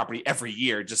selling a property every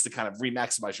year just to kind of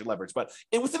re-maximize your leverage, but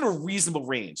within a reasonable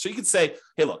range. So you can say,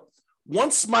 hey, look,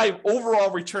 once my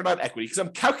overall return on equity, because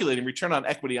I'm calculating return on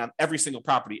equity on every single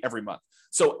property every month.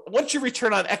 So once your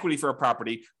return on equity for a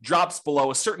property drops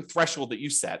below a certain threshold that you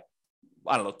set,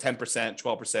 I don't know, 10%,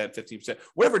 12%, 15%,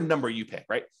 whatever number you pick,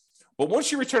 right? But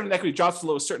once your return on equity drops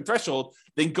below a certain threshold,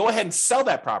 then go ahead and sell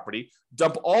that property,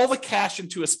 dump all the cash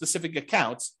into a specific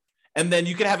account, and then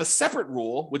you can have a separate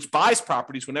rule which buys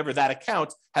properties whenever that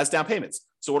account has down payments.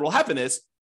 So what will happen is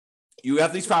you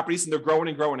have these properties and they're growing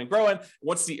and growing and growing.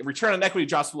 Once the return on equity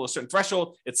drops below a certain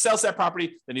threshold, it sells that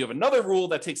property. Then you have another rule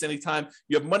that takes any time.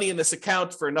 You have money in this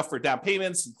account for enough for down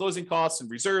payments and closing costs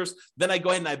and reserves. Then I go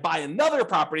ahead and I buy another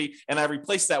property and I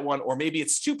replace that one. Or maybe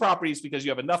it's 2 properties because you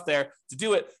have enough there to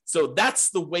do it. So that's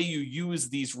the way you use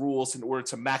these rules in order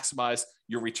to maximize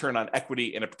your return on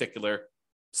equity in a particular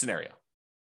scenario.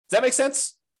 Does that make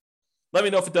sense? Let me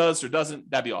know if it does or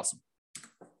doesn't. That'd be awesome.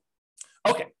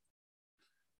 Okay.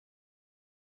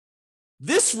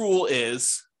 This rule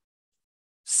is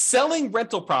selling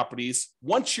rental properties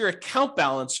once your account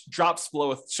balance drops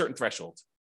below a certain threshold.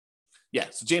 Yeah,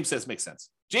 so James says makes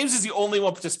sense. James is the only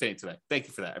one participating today. Thank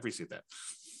you for that. I appreciate that.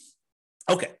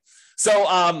 Okay,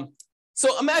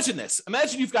 so imagine this.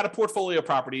 Imagine you've got a portfolio of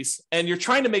properties and you're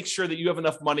trying to make sure that you have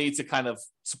enough money to kind of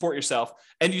support yourself,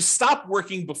 and you stop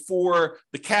working before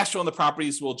the cash flow on the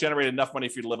properties will generate enough money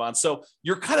for you to live on. So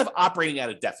you're kind of operating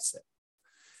at a deficit.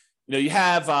 You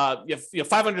have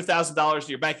 $500,000 in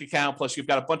your bank account, plus you've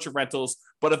got a bunch of rentals,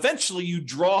 but eventually you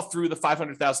draw through the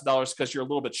 $500,000 because you're a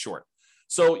little bit short.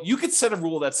 So you could set a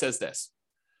rule that says this: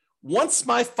 once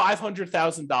my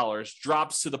 $500,000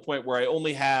 drops to the point where I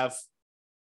only have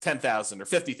 $10,000 or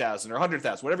 $50,000 or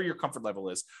 $100,000, whatever your comfort level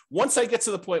is, once I get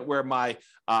to the point where my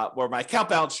account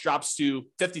balance drops to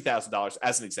 $50,000,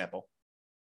 as an example,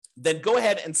 then go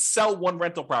ahead and sell 1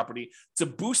 rental property to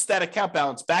boost that account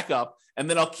balance back up. And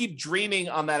then I'll keep draining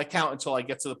on that account until I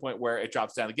get to the point where it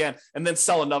drops down again, and then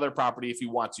sell another property if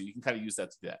you want to. You can kind of use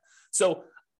that to do that. So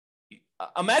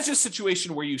imagine a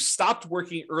situation where you stopped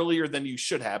working earlier than you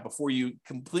should have before you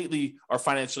completely are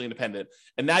financially independent.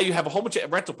 And now you have a whole bunch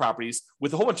of rental properties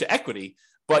with a whole bunch of equity,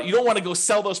 but you don't want to go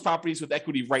sell those properties with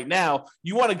equity right now.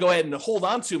 You want to go ahead and hold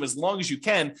on to them as long as you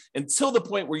can until the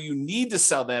point where you need to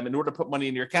sell them in order to put money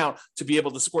in your account to be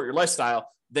able to support your lifestyle.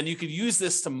 Then you could use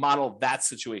this to model that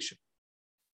situation.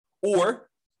 Or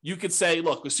you could say,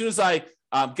 look, as soon as I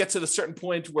get to the certain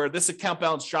point where this account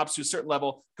balance drops to a certain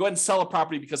level, go ahead and sell a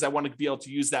property because I want to be able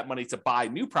to use that money to buy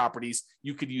new properties.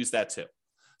 You could use that too.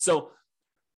 So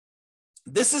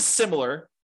this is similar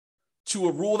to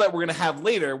a rule that we're going to have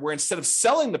later, where instead of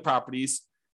selling the properties,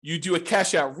 you do a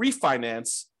cash out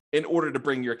refinance in order to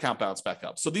bring your account balance back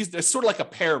up. So they're sort of like a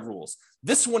pair of rules.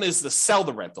 This one is the sell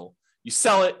the rental. You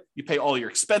sell it, you pay all your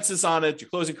expenses on it, your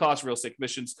closing costs, real estate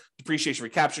commissions, depreciation,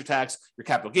 recapture tax, your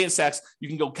capital gains tax. You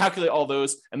can go calculate all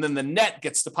those, and then the net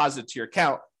gets deposited to your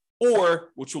account. Or,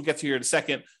 which we'll get to here in a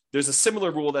second, there's a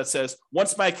similar rule that says,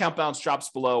 once my account balance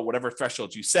drops below whatever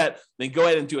threshold you set, then go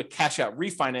ahead and do a cash out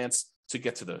refinance to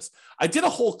get to those. I did a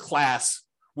whole class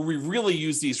where we really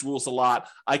use these rules a lot.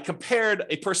 I compared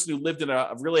a person who lived in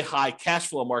a really high cash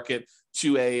flow market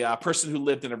to a person who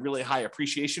lived in a really high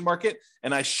appreciation market.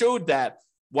 And I showed that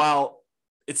while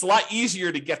it's a lot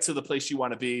easier to get to the place you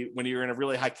want to be when you're in a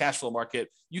really high cash flow market,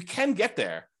 you can get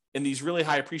there in these really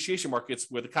high appreciation markets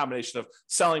with a combination of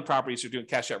selling properties or doing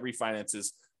cash out refinances.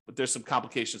 But there's some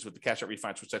complications with the cash out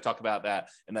refinance, which I talk about that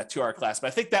in that 2-hour class. But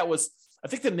I think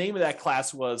the name of that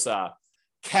class was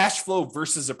cash flow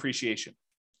versus appreciation.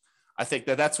 I think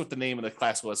that's what the name of the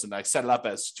class was. And I set it up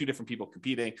as two different people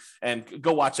competing, and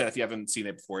go watch that if you haven't seen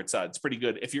it before. It's pretty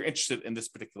good if you're interested in this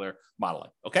particular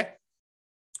modeling. Okay.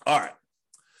 All right.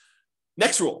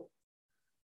 Next rule,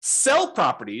 sell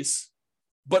properties,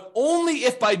 but only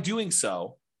if by doing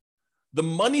so, the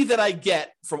money that I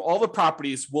get from all the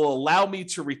properties will allow me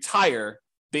to retire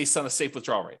based on a safe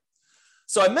withdrawal rate.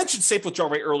 So I mentioned safe withdrawal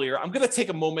rate earlier. I'm going to take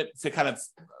a moment to kind of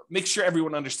make sure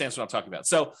everyone understands what I'm talking about.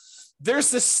 So there's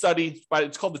this study,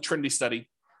 it's called the Trinity study.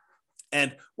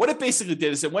 And what it basically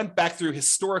did is it went back through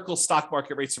historical stock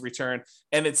market rates of return.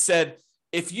 And it said,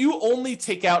 if you only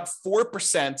take out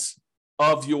 4%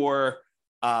 of your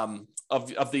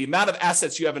of the amount of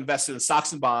assets you have invested in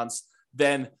stocks and bonds,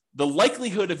 then the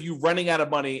likelihood of you running out of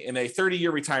money in a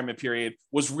 30-year retirement period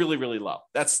was really, really low.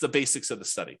 That's the basics of the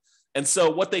study. And so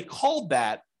what they called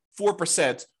that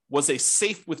 4% was a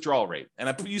safe withdrawal rate. And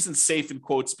I'm using safe in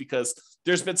quotes because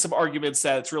there's been some arguments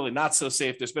that it's really not so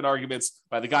safe. There's been arguments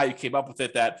by the guy who came up with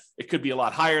it that it could be a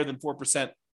lot higher than 4%.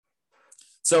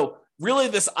 So really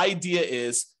this idea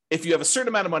is if you have a certain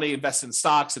amount of money invested in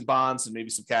stocks and bonds and maybe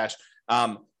some cash,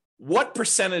 what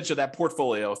percentage of that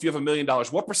portfolio, if you have $1 million,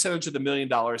 what percentage of the $1 million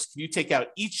can you take out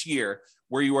each year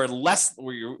where you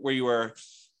are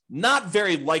not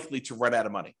very likely to run out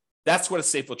of money? That's what a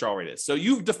safe withdrawal rate is. So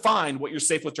you've defined what your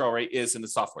safe withdrawal rate is in the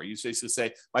software. You basically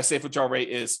say, my safe withdrawal rate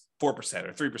is 4%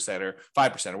 or 3% or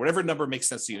 5% or whatever number makes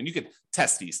sense to you. And you can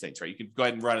test these things, right? You can go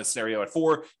ahead and run a scenario at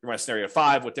 4, you run a scenario at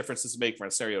 5. What difference does it make? Run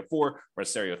a scenario at 4, run a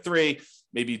scenario at 3,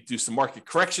 maybe do some market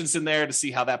corrections in there to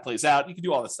see how that plays out. You can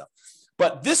do all this stuff.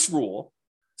 But this rule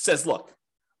says, look,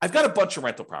 I've got a bunch of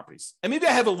rental properties, and maybe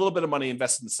I have a little bit of money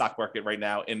invested in the stock market right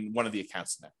now in one of the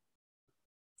accounts in there.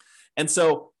 And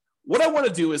so what I want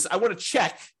to do is I want to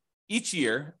check each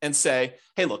year and say,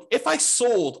 hey, look, if I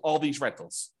sold all these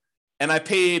rentals and I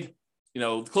paid,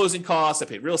 closing costs, I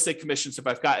paid real estate commissions if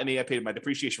I've got any, I paid my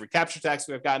depreciation recapture tax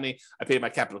if I've got any, I paid my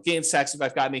capital gains tax if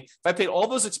I've got any. If I paid all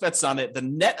those expenses on it, the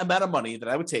net amount of money that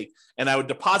I would take and I would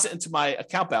deposit into my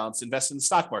account balance, invest in the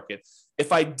stock market.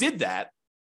 If I did that,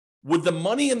 would the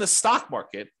money in the stock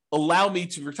market allow me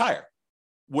to retire?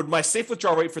 Would my safe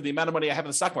withdrawal rate for the amount of money I have in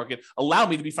the stock market allow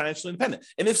me to be financially independent?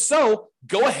 And if so,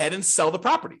 go ahead and sell the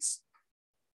properties.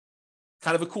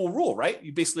 Kind of a cool rule, right?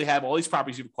 You basically have all these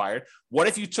properties you've acquired. What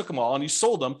if you took them all and you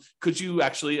sold them? Could you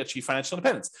actually achieve financial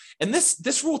independence? And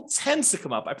this rule tends to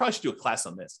come up. I probably should do a class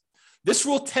on this. This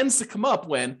rule tends to come up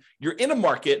when you're in a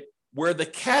market where the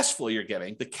cash flow you're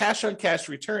getting, the cash on cash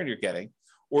return you're getting,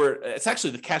 or it's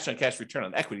actually the cash on cash return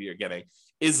on equity you're getting,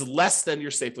 is less than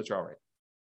your safe withdrawal rate.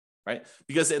 Right?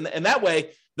 Because in that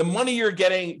way, the money you're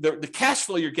getting, the cash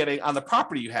flow you're getting on the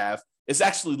property you have is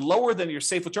actually lower than your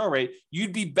safe withdrawal rate.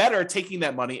 You'd be better taking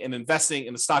that money and investing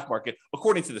in the stock market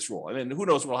according to this rule. I mean, who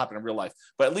knows what will happen in real life,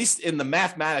 but at least in the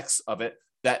mathematics of it,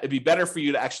 that it'd be better for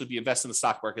you to actually be invested in the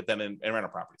stock market than in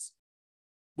rental properties,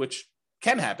 which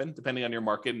can happen depending on your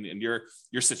market and your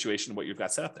situation and what you've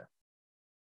got set up there.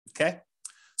 Okay.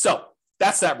 So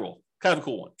that's that rule. Kind of a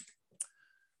cool one.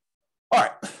 All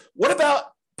right. What about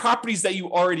properties that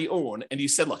you already own? And you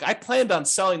said, look, I planned on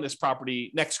selling this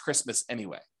property next Christmas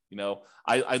anyway.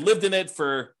 I lived in it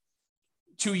for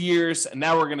 2 years and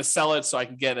now we're going to sell it so I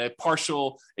can get a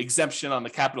partial exemption on the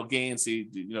capital gains. The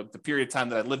period of time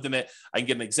that I lived in it, I can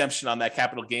get an exemption on that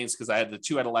capital gains because I had the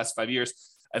 2 out of the last 5 years.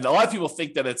 And a lot of people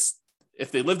think that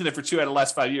if they lived in it for 2 out of the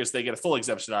last 5 years, they get a full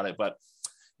exemption on it. But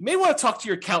you may want to talk to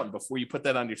your accountant before you put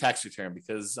that on your tax return,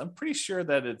 because I'm pretty sure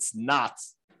that it's not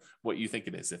what you think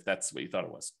it is, if that's what you thought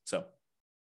it was. So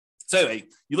anyway,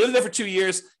 you lived there for 2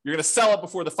 years. You're going to sell it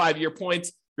before the 5-year point.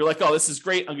 You're like, oh, this is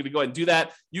great. I'm going to go ahead and do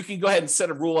that. You can go ahead and set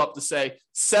a rule up to say,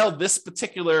 sell this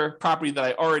particular property that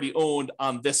I already owned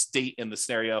on this date in the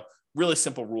scenario. Really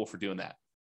simple rule for doing that.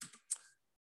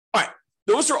 All right.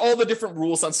 Those are all the different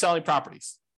rules on selling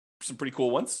properties. Some pretty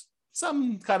cool ones.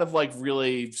 Some kind of like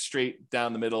really straight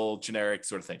down the middle, generic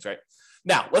sort of things, right?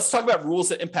 Now, let's talk about rules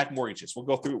that impact mortgages. We'll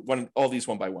go through all these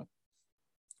one by one.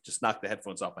 Just knock the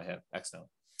headphones off my head accidentally.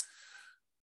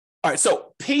 All right,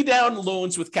 so pay down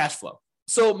loans with cash flow.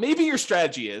 So maybe your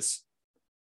strategy is,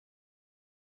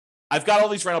 I've got all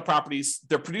these rental properties.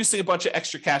 They're producing a bunch of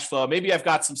extra cash flow. Maybe I've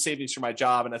got some savings from my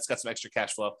job and that's got some extra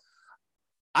cash flow.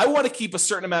 I want to keep a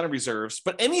certain amount of reserves,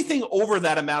 but anything over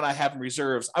that amount I have in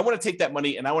reserves, I want to take that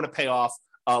money and I want to pay off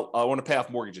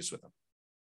mortgages with them.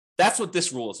 That's what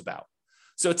this rule is about.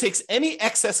 So it takes any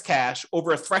excess cash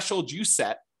over a threshold you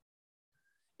set,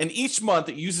 and each month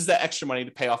it uses that extra money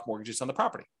to pay off mortgages on the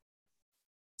property.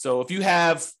 So if you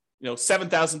have,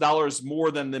 $7,000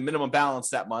 more than the minimum balance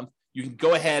that month, you can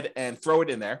go ahead and throw it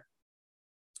in there.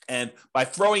 And by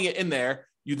throwing it in there,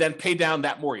 you then pay down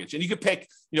that mortgage. And you can pick,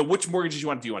 which mortgages you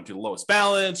want to do. You want to do the lowest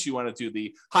balance, you want to do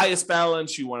the highest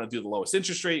balance, you want to do the lowest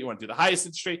interest rate, you want to do the highest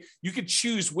interest rate. You can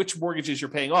choose which mortgages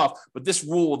you're paying off, but this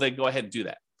rule will then go ahead and do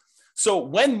that. So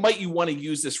when might you want to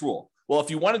use this rule? Well, if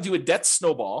you want to do a debt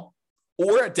snowball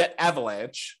or a debt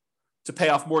avalanche to pay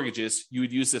off mortgages, you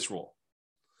would use this rule.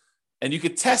 And you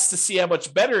could test to see how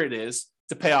much better it is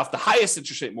to pay off the highest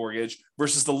interest rate mortgage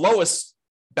versus the lowest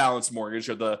balance mortgage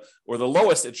or the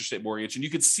lowest interest rate mortgage, and you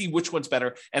can see which one's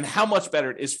better and how much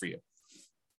better it is for you.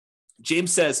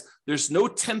 James says there's no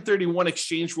 1031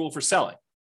 exchange rule for selling.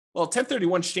 Well,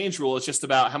 1031 exchange rule is just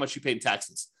about how much you pay in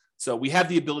taxes. So we have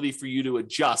the ability for you to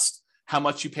adjust how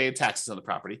much you pay in taxes on the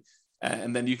property.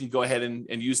 And then you can go ahead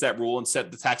and use that rule and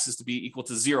set the taxes to be equal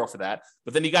to 0 for that.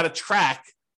 But then you got to track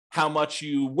how much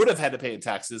you would have had to pay in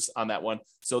taxes on that one.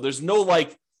 So there's no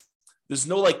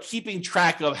keeping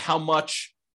track of how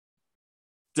much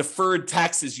deferred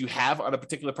taxes you have on a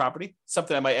particular property,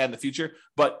 something I might add in the future,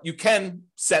 but you can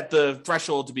set the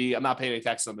threshold to be, I'm not paying any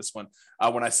taxes on this one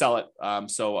when I sell it.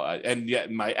 And yet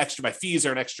my fees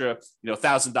are an extra,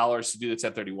 $1,000 to do the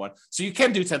 1031. So you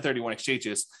can do 1031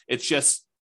 exchanges. It's just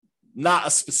not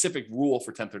a specific rule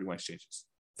for 1031 exchanges.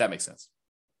 If that makes sense.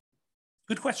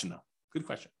 Good question though. Good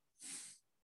question.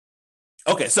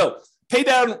 Okay. So pay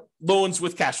down loans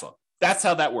with cash flow. That's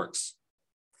how that works.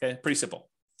 Okay. Pretty simple.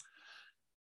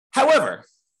 However,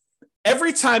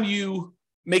 every time you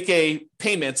make a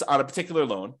payment on a particular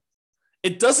loan,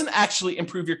 it doesn't actually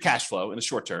improve your cash flow in the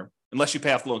short term, unless you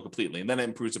pay off the loan completely, and then it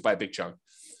improves it by a big chunk.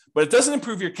 But it doesn't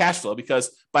improve your cash flow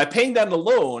because by paying down the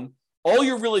loan, all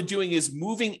you're really doing is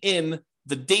moving in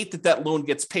the date that loan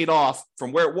gets paid off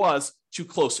from where it was to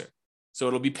closer. So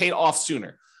it'll be paid off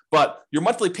sooner. But your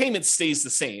monthly payment stays the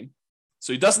same.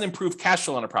 So it doesn't improve cash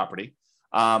flow on a property.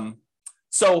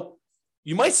 So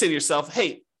you might say to yourself,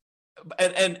 hey,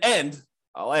 and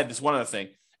I'll add this one other thing.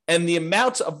 And the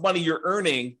amount of money you're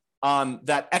earning on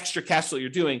that extra cash flow you're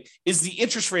doing is the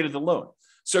interest rate of the loan.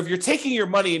 So if you're taking your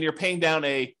money and you're paying down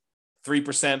a 3%,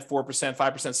 4%, 5%,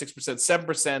 6%,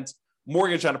 7%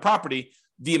 mortgage on a property,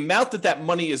 the amount that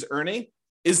money is earning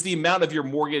is the amount of your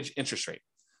mortgage interest rate.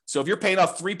 So if you're paying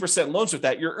off 3% loans with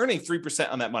that, you're earning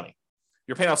 3% on that money.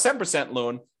 You're paying off 7%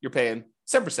 loan, you're paying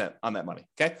 7% on that money.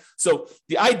 Okay. So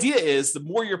the idea is the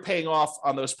more you're paying off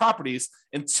on those properties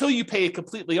until you pay it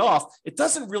completely off, it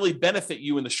doesn't really benefit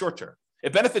you in the short term.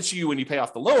 It benefits you when you pay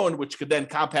off the loan, which could then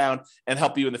compound and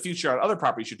help you in the future on other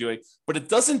properties you're doing, but it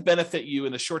doesn't benefit you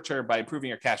in the short term by improving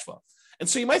your cash flow. And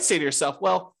so you might say to yourself,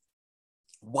 well,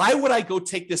 why would I go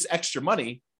take this extra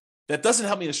money that doesn't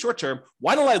help me in the short term?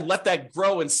 Why don't I let that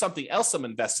grow in something else I'm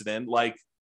invested in, like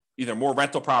either more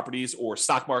rental properties or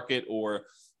stock market or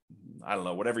I don't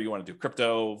know, whatever you want to do,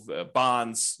 crypto,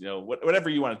 bonds, whatever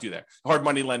you want to do there, hard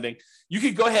money lending. You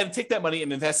could go ahead and take that money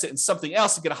and invest it in something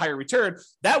else to get a higher return.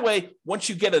 That way, once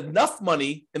you get enough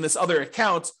money in this other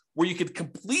account where you could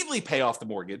completely pay off the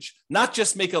mortgage, not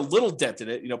just make a little dent in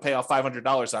it, pay off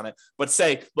 $500 on it, but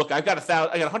say, look, I got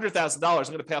 $100,000. I'm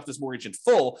going to pay off this mortgage in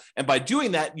full. And by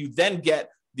doing that, you then get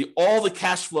all the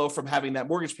cash flow from having that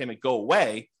mortgage payment go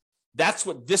away. That's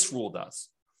what this rule does.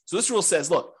 So this rule says,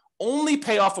 look, only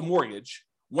pay off a mortgage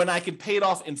when I can pay it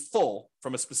off in full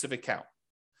from a specific account.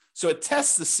 So it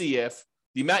tests to see if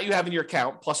the amount you have in your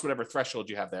account plus whatever threshold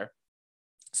you have there.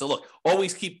 So look,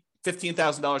 always keep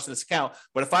 $15,000 in this account.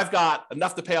 But if I've got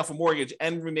enough to pay off a mortgage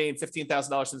and remain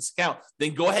 $15,000 in this account,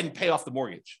 then go ahead and pay off the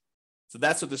mortgage. So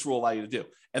that's what this rule allows you to do.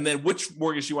 And then which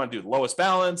mortgage you want to do, the lowest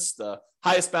balance, the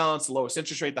highest balance, the lowest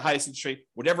interest rate, the highest interest rate,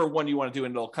 whatever one you want to do,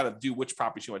 and it'll kind of do which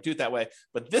properties you want to do it that way.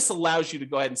 But this allows you to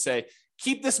go ahead and say,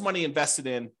 keep this money invested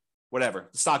in whatever,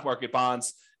 the stock market,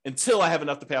 bonds, until I have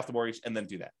enough to pay off the mortgage, and then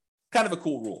do that. Kind of a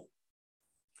cool rule.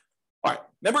 All right.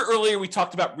 Remember earlier we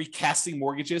talked about recasting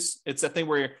mortgages? It's that thing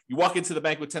where you walk into the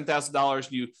bank with $10,000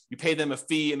 and you pay them a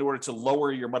fee in order to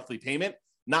lower your monthly payment,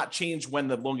 not change when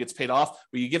the loan gets paid off,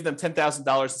 but you give them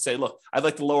 $10,000 and say, look, I'd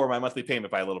like to lower my monthly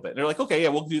payment by a little bit. And they're like, okay, yeah,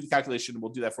 we'll do the calculation.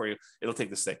 We'll do that for you. It'll take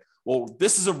this thing. Well,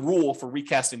 this is a rule for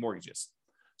recasting mortgages.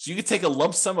 So you could take a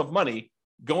lump sum of money,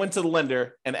 go into the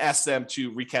lender and ask them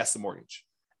to recast the mortgage.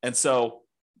 And so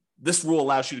this rule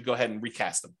allows you to go ahead and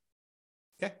recast them.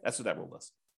 Okay, that's what that rule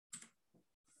does.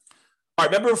 All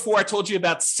right, remember before I told you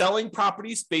about selling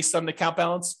properties based on the account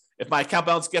balance? If my account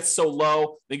balance gets so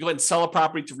low, then go ahead and sell a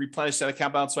property to replenish that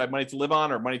account balance so I have money to live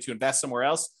on or money to invest somewhere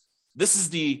else. This is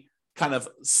the kind of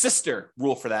sister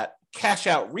rule for that, cash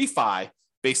out refi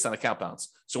based on account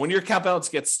balance. So when your account balance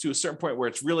gets to a certain point where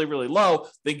it's really, really low,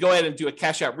 then go ahead and do a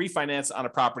cash out refinance on a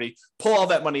property, pull all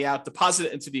that money out, deposit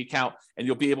it into the account, and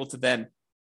you'll be able to then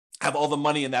have all the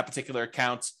money in that particular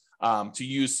account to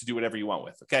use to do whatever you want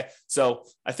with. Okay. So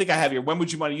I think I have here, when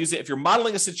would you want to use it? If you're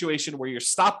modeling a situation where you're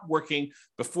stopped working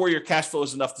before your cash flow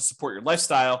is enough to support your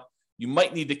lifestyle, you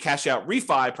might need to cash out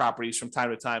refi properties from time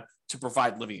to time to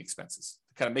provide living expenses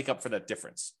to kind of make up for that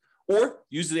difference. Or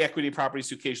use the equity properties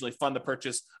to occasionally fund the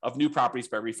purchase of new properties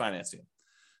by refinancing.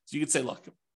 So you could say, look,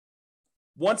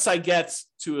 once I get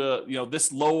to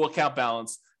this low account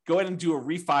balance, go ahead and do a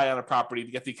refi on a property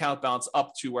to get the account balance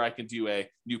up to where I can do a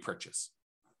new purchase.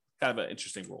 Kind of an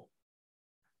interesting rule.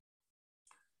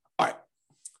 All right.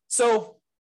 So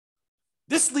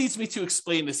this leads me to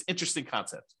explain this interesting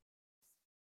concept.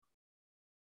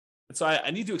 And so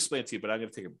I need to explain it to you, but I'm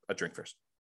going to take a drink first.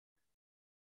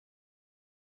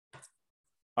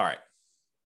 All right.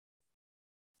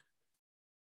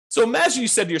 So imagine you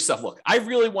said to yourself, look, I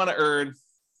really want to earn,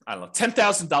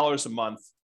 $10,000 a month.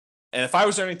 And if I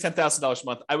was earning $10,000 a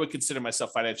month, I would consider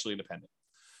myself financially independent,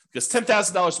 because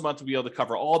 $10,000 a month would be able to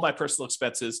cover all my personal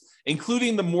expenses,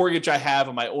 including the mortgage I have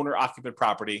on my owner-occupant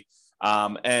property,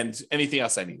 and anything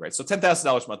else I need, right? So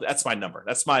 $10,000 a month, that's my number.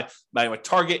 That's my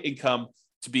target income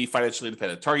to be financially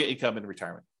independent, target income in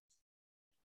retirement.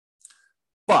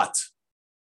 But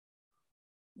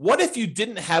what if you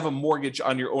didn't have a mortgage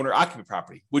on your owner-occupant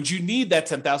property? Would you need that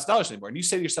 $10,000 anymore? And you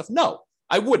say to yourself, no,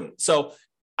 I wouldn't. So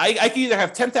I can either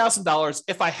have $10,000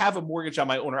 if I have a mortgage on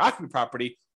my owner-occupant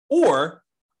property, or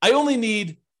I only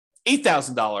need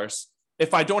 $8,000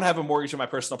 if I don't have a mortgage on my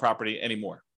personal property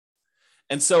anymore.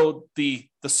 And so the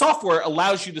software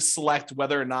allows you to select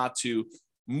whether or not to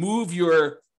move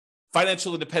your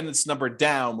financial independence number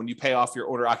down when you pay off your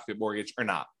owner-occupant mortgage or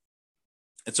not.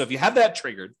 And so if you have that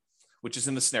triggered, which is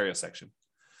in the scenario section,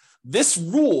 this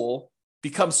rule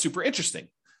becomes super interesting,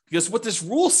 because what this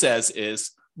rule says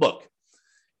is, look,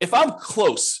 if I'm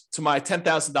close to my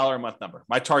 $10,000 a month number,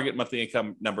 my target monthly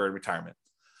income number in retirement,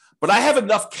 but I have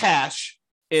enough cash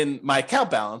in my account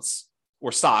balance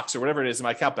or stocks or whatever it is in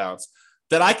my account balance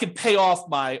that I could pay off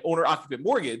my owner-occupant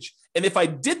mortgage, and if I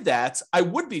did that, I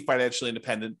would be financially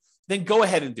independent, then go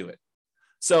ahead and do it.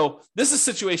 So this is a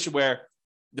situation where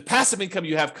the passive income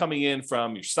you have coming in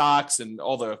from your stocks and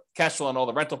all the cash flow and all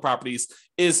the rental properties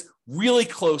is really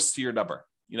close to your number.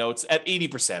 It's at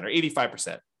 80% or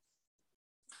 85%.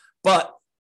 But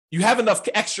you have enough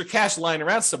extra cash lying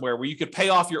around somewhere where you could pay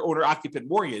off your owner-occupant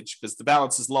mortgage because the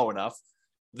balance is low enough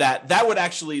that would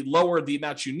actually lower the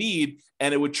amount you need,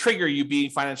 and it would trigger you being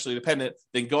financially independent.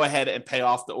 Then go ahead and pay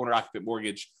off the owner-occupant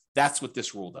mortgage. That's what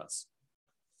this rule does.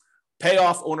 Pay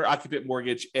off owner-occupant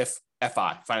mortgage if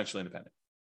FI, financially independent.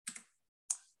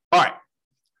 All right.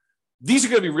 These are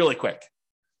going to be really quick.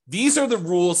 These are the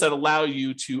rules that allow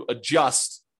you to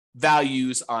adjust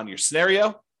values on your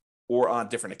scenario, or on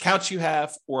different accounts you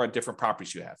have, or on different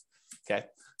properties you have. Okay.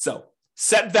 So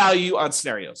set value on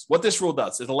scenarios. What this rule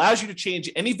does, it allows you to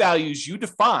change any values you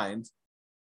defined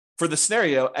for the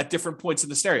scenario at different points in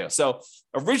the scenario. So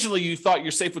originally you thought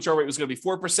your safe withdrawal rate was going to be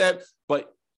 4%,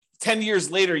 but 10 years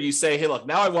later you say, hey, look,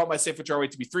 now I want my safe withdrawal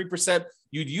rate to be 3%.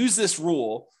 You'd use this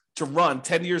rule to run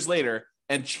 10 years later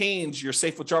and change your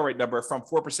safe withdrawal rate number from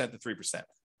 4% to 3%,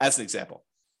 as an example.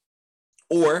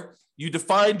 Or you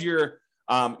defined your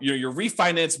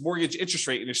refinance mortgage interest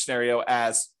rate in your scenario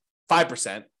as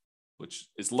 5%, which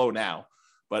is low now,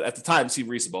 but at the time seemed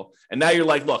reasonable. And now you're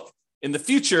like, look, in the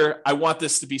future, I want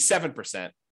this to be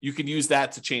 7%. You can use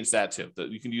that to change that too.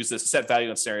 You can use this set value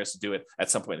on scenarios to do it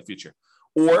at some point in the future.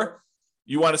 Or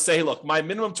you want to say, hey, look, my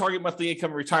minimum target monthly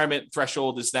income retirement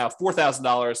threshold is now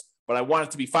 $4,000, but I want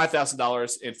it to be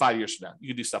 $5,000 in 5 years from now. You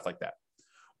can do stuff like that.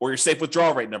 Or your safe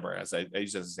withdrawal rate number, as I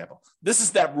use as an example. This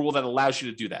is that rule that allows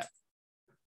you to do that.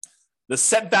 The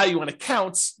set value on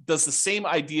accounts does the same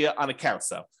idea on accounts,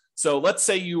 though. So let's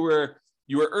say you were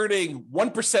earning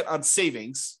 1% on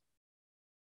savings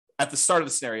at the start of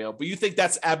the scenario, but you think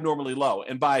that's abnormally low.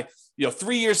 And by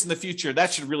 3 years in the future,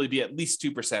 that should really be at least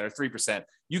 2% or 3%.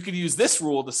 You could use this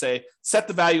rule to say, set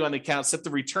the value on the account, set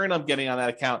the return I'm getting on that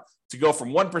account to go from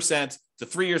 1% to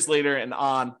 3 years later and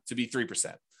on to be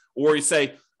 3%. Or you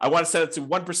say, I want to set it to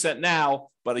 1% now,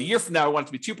 but a year from now, I want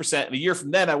it to be 2%. And a year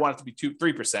from then, I want it to be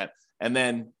 3%. And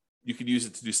then you could use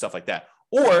it to do stuff like that.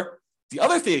 Or the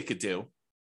other thing it could do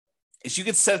is you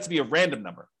could set it to be a random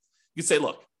number. You could say,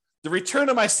 look, the return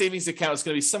on my savings account is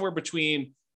going to be somewhere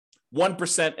between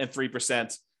 1% and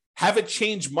 3%. Have it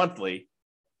change monthly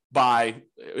by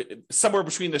somewhere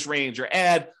between this range, or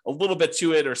add a little bit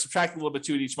to it or subtract a little bit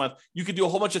to it each month. You could do a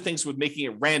whole bunch of things with making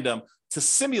it random to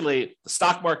simulate the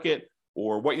stock market,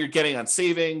 or what you're getting on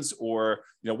savings, or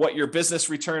what your business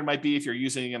return might be if you're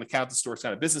using an account to store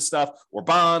kind of business stuff, or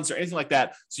bonds, or anything like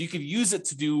that. So you could use it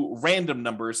to do random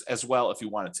numbers as well if you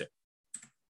wanted to.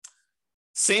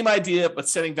 Same idea, but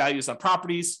setting values on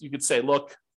properties. You could say,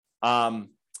 look,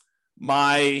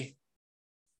 my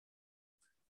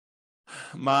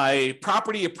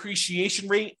property appreciation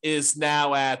rate is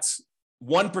now at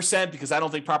 1% because I don't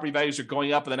think property values are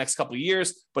going up in the next couple of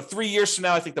years. But 3 years from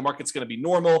now, I think the market's going to be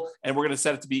normal, and we're going to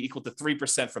set it to be equal to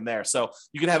 3% from there. So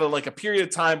you can have a period of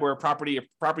time where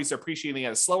properties are appreciating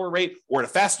at a slower rate or at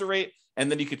a faster rate, and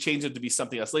then you could change it to be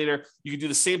something else later. You could do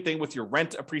the same thing with your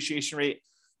rent appreciation rate.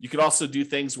 You could also do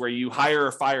things where you hire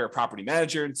or fire a property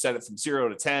manager and set it from 0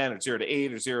 to 10 or 0 to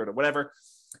 8 or 0 to whatever.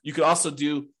 You could also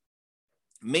do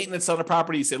maintenance on a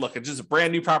property. You say, look, it's just a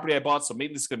brand new property I bought, so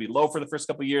maintenance is going to be low for the first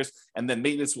couple of years, and then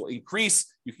maintenance will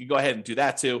increase. You can go ahead and do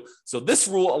that too. So this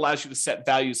rule allows you to set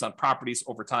values on properties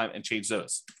over time and change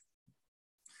those.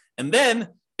 And then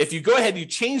if you go ahead and you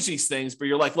change these things, but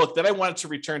you're like, look, then I want it to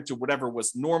return to whatever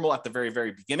was normal at the very,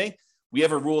 very beginning, we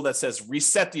have a rule that says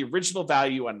reset the original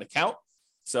value on an account.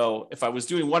 So if I was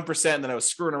doing 1% and then I was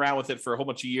screwing around with it for a whole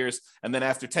bunch of years, and then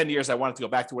after 10 years, I wanted to go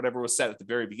back to whatever was set at the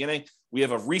very beginning, we have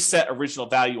a reset original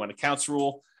value on accounts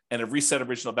rule and a reset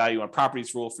original value on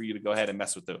properties rule for you to go ahead and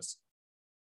mess with those.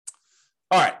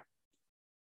 All right.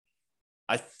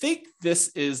 I think this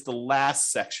is the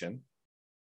last section.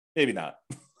 Maybe not.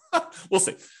 We'll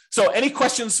see. So any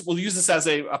questions? We'll use this as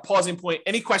a pausing point.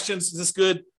 Any questions? Is this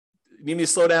good? You need me to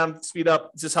slow down, speed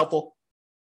up? Is this helpful?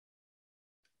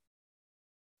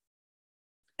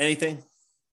 Anything?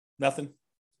 Nothing?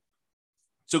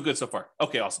 So good so far.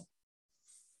 Okay, awesome.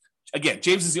 Again,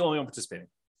 James is the only one participating.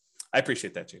 I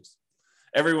appreciate that, James.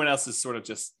 Everyone else is sort of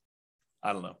just,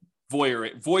 I don't know,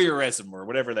 voyeurism or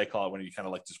whatever they call it when you kind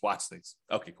of like just watch things.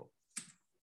 Okay, cool.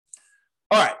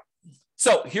 All right.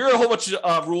 So here are a whole bunch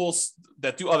of rules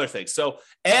that do other things. So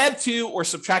add to or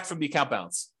subtract from the account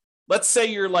balance. Let's say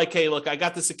you're like, hey, look, I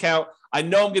got this account. I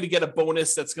know I'm going to get a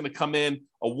bonus that's going to come in,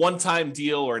 a one-time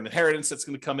deal or an inheritance that's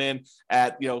going to come in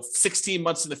at 16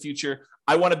 months in the future.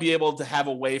 I want to be able to have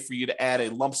a way for you to add a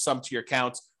lump sum to your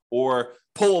account or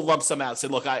pull a lump sum out and say,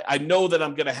 look, I know that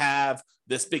I'm going to have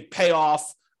this big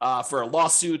payoff for a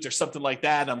lawsuit or something like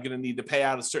that. I'm going to need to pay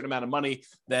out a certain amount of money.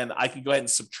 Then I can go ahead and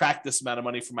subtract this amount of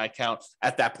money from my account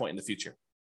at that point in the future.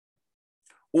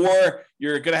 Or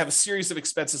you're going to have a series of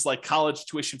expenses like college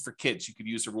tuition for kids. You could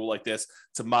use a rule like this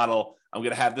to model, I'm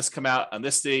going to have this come out on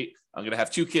this date. I'm going to have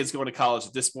 2 kids going to college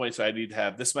at this point, so I need to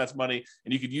have this much money.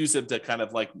 And you could use them to kind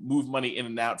of like move money in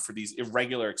and out for these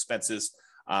irregular expenses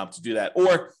to do that.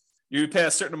 Or you pay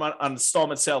a certain amount on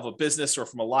installment sale of a business or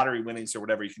from a lottery winnings or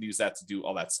whatever. You can use that to do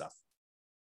all that stuff.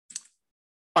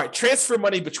 All right, transfer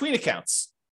money between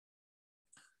accounts.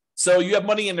 So you have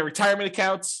money in the retirement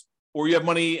accounts, or you have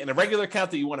money in a regular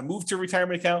account that you want to move to a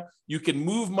retirement account. You can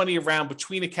move money around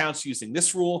between accounts using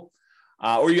this rule.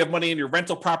 Or you have money in your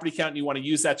rental property account and you want to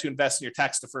use that to invest in your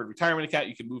tax-deferred retirement account.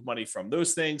 You can move money from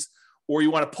those things. Or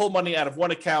you want to pull money out of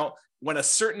one account when a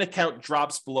certain account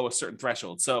drops below a certain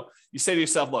threshold. So you say to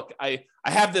yourself, look, I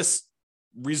have this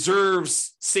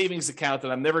reserves savings account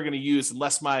that I'm never going to use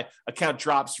unless my account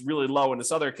drops really low in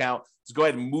this other account. So go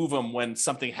ahead and move them when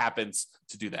something happens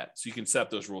to do that. So you can set up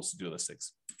those rules to do those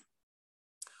things.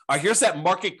 All right, here's that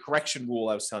market correction rule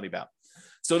I was telling you about.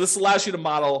 So this allows you to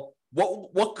model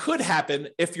what could happen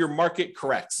if your market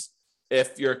corrects.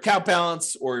 If your account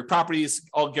balance or your properties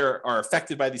all are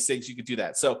affected by these things, you could do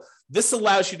that. So this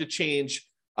allows you to change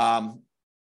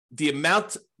the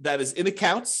amount that is in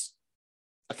accounts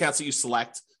that you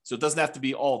select. So it doesn't have to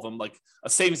be all of them. Like a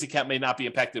savings account may not be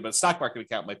affected, but a stock market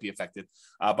account might be affected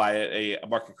by a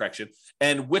market correction.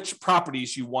 And which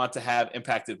properties you want to have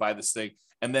impacted by this thing,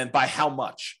 and then by how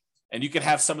much. And you can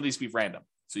have some of these be random.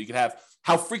 So you can have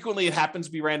how frequently it happens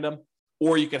be random,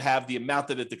 or you can have the amount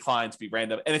that it declines be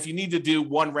random. And if you need to do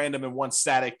one random and one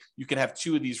static, you can have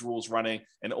 2 of these rules running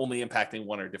and only impacting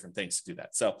one or different things to do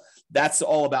that. So that's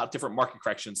all about different market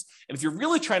corrections. And if you're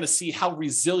really trying to see how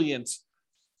resilient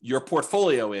your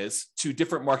portfolio is to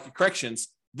different market corrections,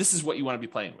 this is what you want to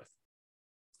be playing with.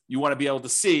 You want to be able to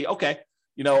see, okay,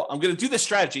 I'm going to do this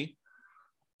strategy.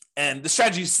 And the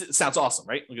strategy sounds awesome,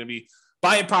 right? I'm going to be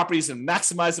buying properties and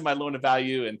maximizing my loan to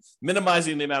value and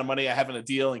minimizing the amount of money I have in a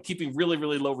deal and keeping really,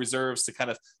 really low reserves to kind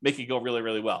of make it go really,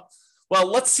 really well. Well,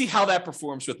 let's see how that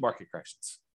performs with market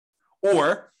corrections.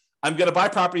 Or I'm going to buy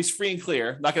properties free and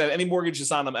clear, not going to have any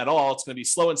mortgages on them at all. It's going to be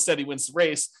slow and steady wins the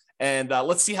race. And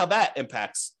let's see how that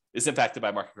is impacted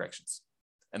by market corrections.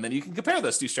 And then you can compare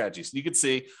those 2 strategies. And you can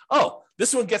see, oh,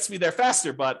 this one gets me there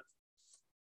faster, but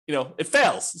it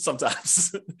fails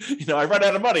sometimes. I run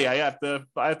out of money. I have to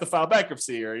file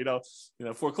bankruptcy or,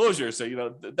 foreclosure.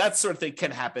 So, that sort of thing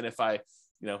can happen if I,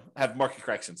 have market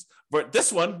corrections. But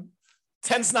this one,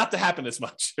 tends not to happen as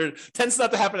much, or tends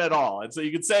not to happen at all. And so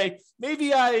you could say,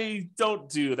 maybe I don't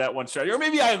do that one strategy, or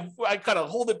maybe I kind of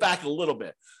hold it back a little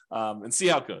bit and see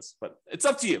how it goes. But it's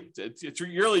up to you. It's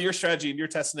really your strategy, and you're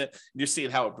testing it, and you're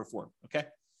seeing how it performs. Okay.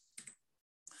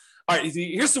 All right,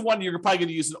 here's the one you're probably going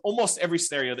to use in almost every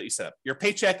scenario that you set up: your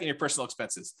paycheck and your personal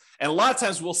expenses. And a lot of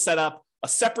times we'll set up a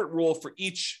separate rule for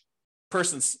each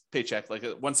person's paycheck, like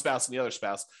one spouse and the other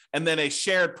spouse, and then a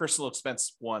shared personal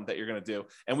expense one that you're going to do.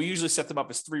 And we usually set them up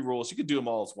as 3 rules. You could do them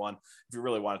all as one if you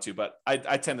really wanted to, but I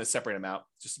tend to separate them out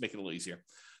just to make it a little easier.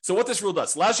 So what this rule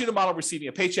does, allows you to model receiving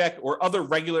a paycheck or other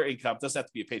regular income. It doesn't have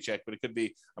to be a paycheck, but it could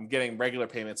be, I'm getting regular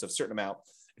payments of a certain amount.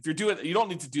 If you're doing, you don't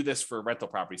need to do this for rental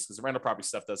properties, because the rental property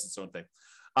stuff does its own thing.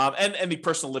 And any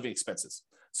personal living expenses.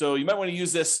 So you might want to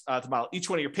use this to model each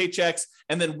one of your paychecks,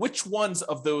 and then which ones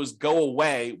of those go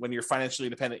away when you're financially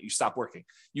independent, you stop working.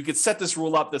 You could set this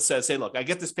rule up that says, hey, look, I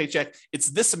get this paycheck, it's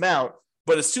this amount,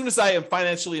 but as soon as I am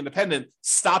financially independent,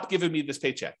 stop giving me this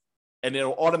paycheck. And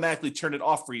it'll automatically turn it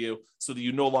off for you so that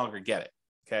you no longer get it,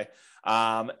 okay?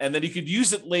 And then you could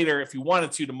use it later if you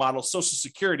wanted to model Social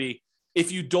Security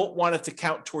if you don't want it to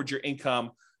count towards your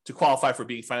income to qualify for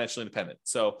being financially independent.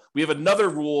 So we have another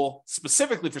rule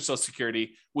specifically for Social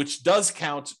Security, which does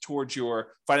count towards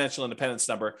your financial independence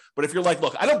number. But if you're like,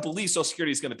 look, I don't believe Social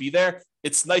Security is going to be there,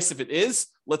 it's nice if it is.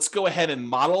 Let's go ahead and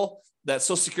model that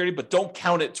Social Security, but don't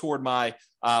count it toward my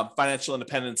financial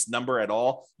independence number at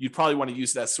all. You'd probably want to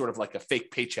use that sort of like a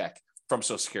fake paycheck from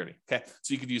Social Security. Okay.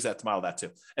 So you could use that to model that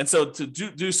too. And so to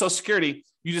do Social Security,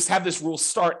 you just have this rule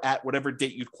start at whatever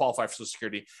date you'd qualify for Social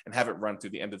Security and have it run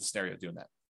through the end of the scenario doing that.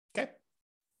 Okay.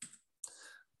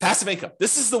 Passive income.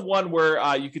 This is the one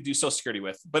where you could do Social Security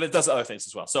with, but it does other things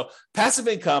as well. So passive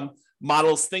income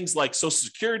models things like Social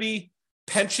Security,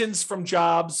 pensions from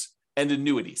jobs, and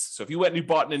annuities. So if you went and you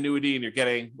bought an annuity and you're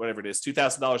getting whatever it is,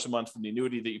 $2,000 a month from the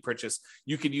annuity that you purchased,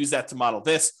 you could use that to model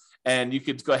this. And you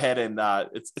could go ahead and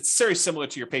it's very similar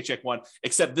to your paycheck one,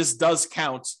 except this does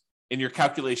count in your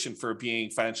calculation for being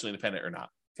financially independent or not.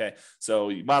 Okay, so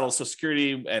you model Social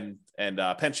Security and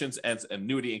pensions and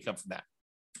annuity income from that.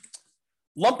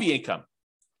 Lumpy income.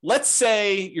 Let's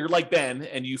say you're like Ben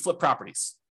and you flip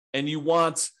properties, and you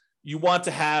want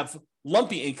to have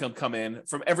lumpy income come in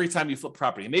from every time you flip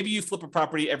property. Maybe you flip a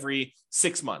property every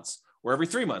 6 months, or every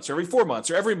 3 months, or every 4 months,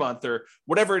 or every month, or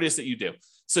whatever it is that you do.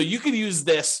 So you could use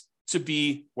this to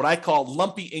be what I call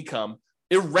lumpy income,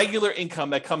 irregular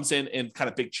income that comes in kind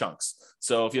of big chunks.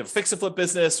 So if you have a fix and flip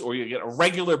business, or you get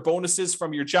regular bonuses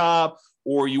from your job,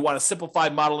 or you want to simplify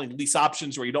modeling lease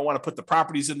options where you don't want to put the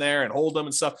properties in there and hold them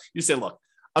and stuff, you say, look,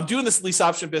 I'm doing this lease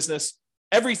option business.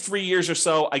 Every 3 years or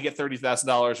so, I get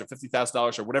 $30,000 or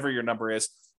 $50,000 or whatever your number is.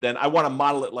 Then I want to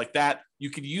model it like that. You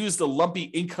could use the lumpy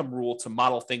income rule to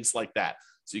model things like that.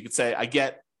 So you could say, I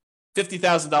get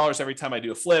 $50,000 every time I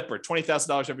do a flip, or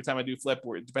 $20,000 every time I do a flip,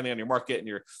 or depending on your market and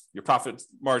your profit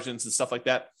margins and stuff like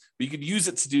that. But you could use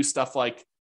it to do stuff like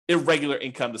irregular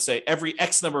income, to say every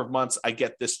X number of months, I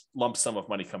get this lump sum of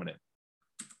money coming in.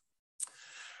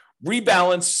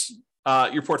 Rebalance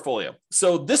your portfolio.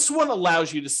 So this one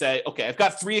allows you to say, okay, I've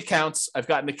got 3 accounts. I've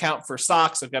got an account for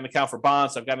stocks. I've got an account for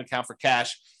bonds. I've got an account for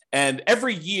cash. And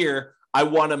every year I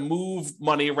want to move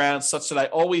money around such that I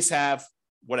always have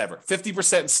whatever,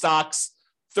 50% in stocks,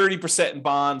 30% in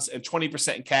bonds, and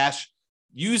 20% in cash.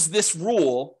 Use this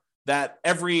rule that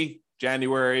every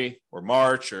January or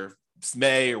March or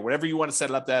May or whatever you want to set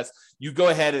it up as, you go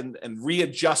ahead and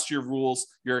readjust your rules,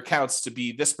 your accounts to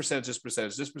be this percentage, this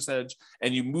percentage, this percentage,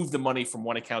 and you move the money from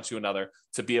one account to another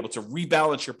to be able to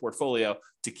rebalance your portfolio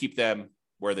to keep them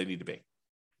where they need to be.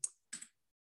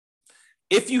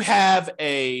 If you have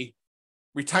a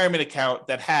retirement account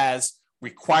that has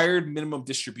required minimum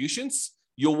distributions,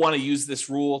 you'll want to use this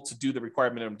rule to do the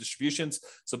required minimum distributions.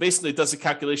 So basically it does a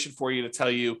calculation for you to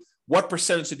tell you what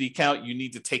percentage of the account you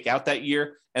need to take out that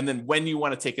year, and then when you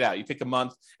want to take it out. You pick a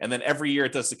month, and then every year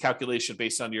it does the calculation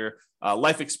based on your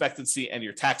life expectancy and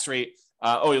your tax rate.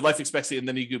 Your life expectancy, and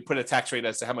then you could put a tax rate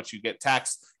as to how much you get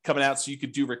taxed coming out, so you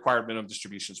could do required minimum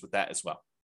distributions with that as well.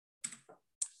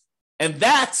 And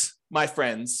that, my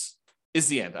friends, is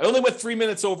the end. I only went 3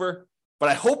 minutes over, but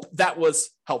I hope that was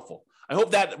helpful. I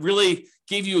hope that really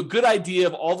gave you a good idea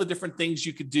of all the different things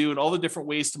you could do and all the different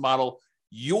ways to model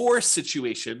your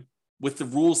situation with the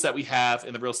rules that we have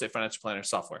in the Real Estate Financial Planner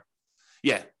software.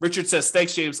 Yeah, Richard says,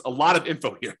 thanks, James. A lot of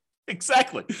info here.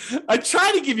 Exactly. I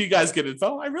try to give you guys good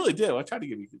info. I really do. I try to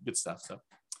give you good stuff. So,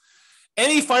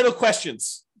 any final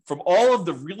questions from all of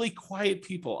the really quiet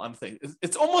people on things?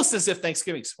 It's almost as if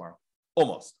Thanksgiving's tomorrow.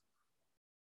 Almost.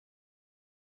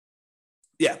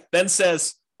 Yeah, Ben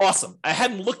says, awesome. I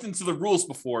hadn't looked into the rules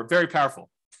before. Very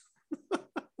powerful.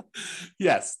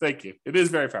 Yes, thank you. It is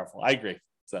very powerful. I agree.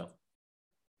 So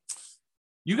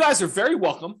you guys are very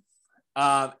welcome.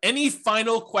 Any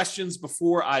final questions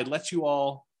before I let you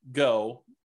all go?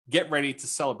 Get ready to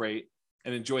celebrate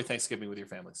and enjoy Thanksgiving with your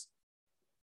families.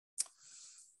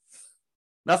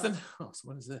 Nothing? Oh, so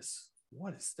what is this?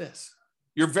 What is this?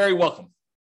 You're very welcome.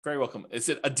 Very welcome. Is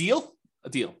it a deal? A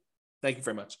deal. Thank you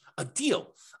very much. A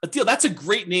deal. A deal. That's a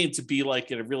great name to be like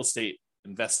in a real estate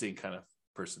investing kind of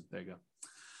person. There you go.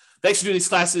 Thanks for doing these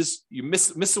classes. You miss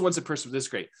the ones in person. This is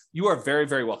great. You are very,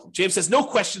 very welcome. James says, no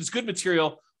questions, good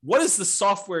material. What is the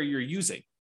software you're using?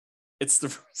 It's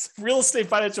the Real Estate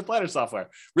Financial Planner software,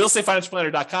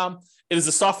 realestatefinancialplanner.com. It is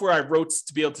the software I wrote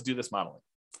to be able to do this modeling.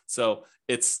 So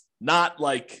it's not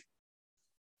like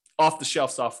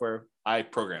off-the-shelf software. I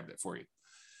programmed it for you.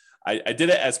 I did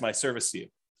it as my service to you.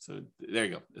 So there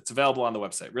you go. It's available on the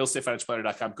website,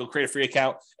 realestatefinancialplanner.com. Go create a free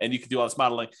account and you can do all this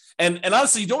modeling. And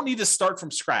honestly, you don't need to start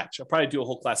from scratch. I'll probably do a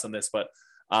whole class on this, but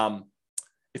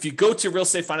if you go to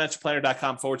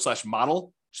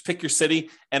realestatefinancialplanner.com/model, just pick your city.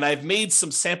 And I've made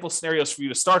some sample scenarios for you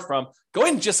to start from. Go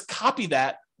ahead and just copy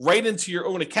that right into your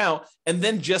own account and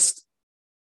then just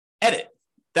edit.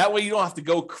 That way you don't have to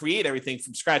go create everything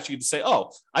from scratch. You can say,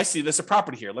 oh, I see there's a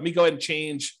property here. Let me go ahead and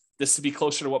change this to be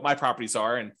closer to what my properties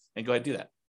are and go ahead and do that.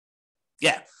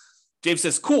 Yeah. James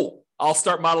says, cool. I'll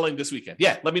start modeling this weekend.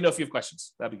 Yeah. Let me know if you have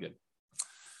questions. That'd be good.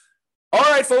 All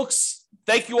right, folks.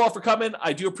 Thank you all for coming.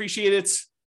 I do appreciate it.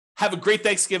 Have a great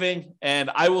Thanksgiving, and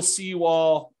I will see you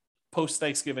all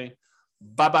post-Thanksgiving.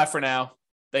 Bye-bye for now.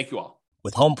 Thank you all.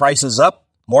 With home prices up,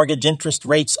 mortgage interest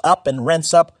rates up, and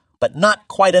rents up, but not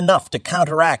quite enough to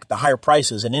counteract the higher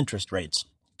prices and interest rates.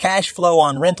 Cash flow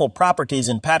on rental properties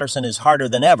in Patterson is harder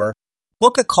than ever.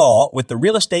 Book a call with the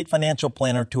Real Estate Financial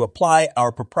Planner to apply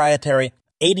our proprietary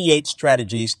 88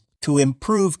 strategies to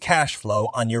improve cash flow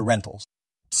on your rentals.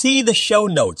 See the show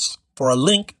notes for a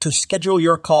link to schedule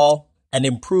your call and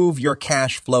improve your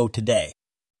cash flow today.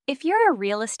 If you're a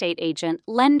real estate agent,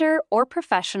 lender, or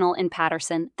professional in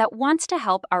Patterson that wants to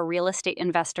help our real estate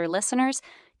investor listeners,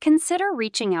 consider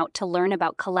reaching out to learn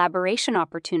about collaboration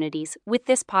opportunities with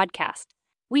this podcast.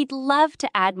 We'd love to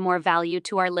add more value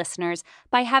to our listeners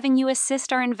by having you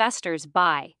assist our investors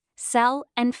buy, sell,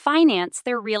 and finance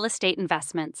their real estate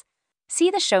investments.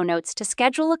 See the show notes to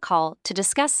schedule a call to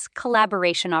discuss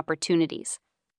collaboration opportunities.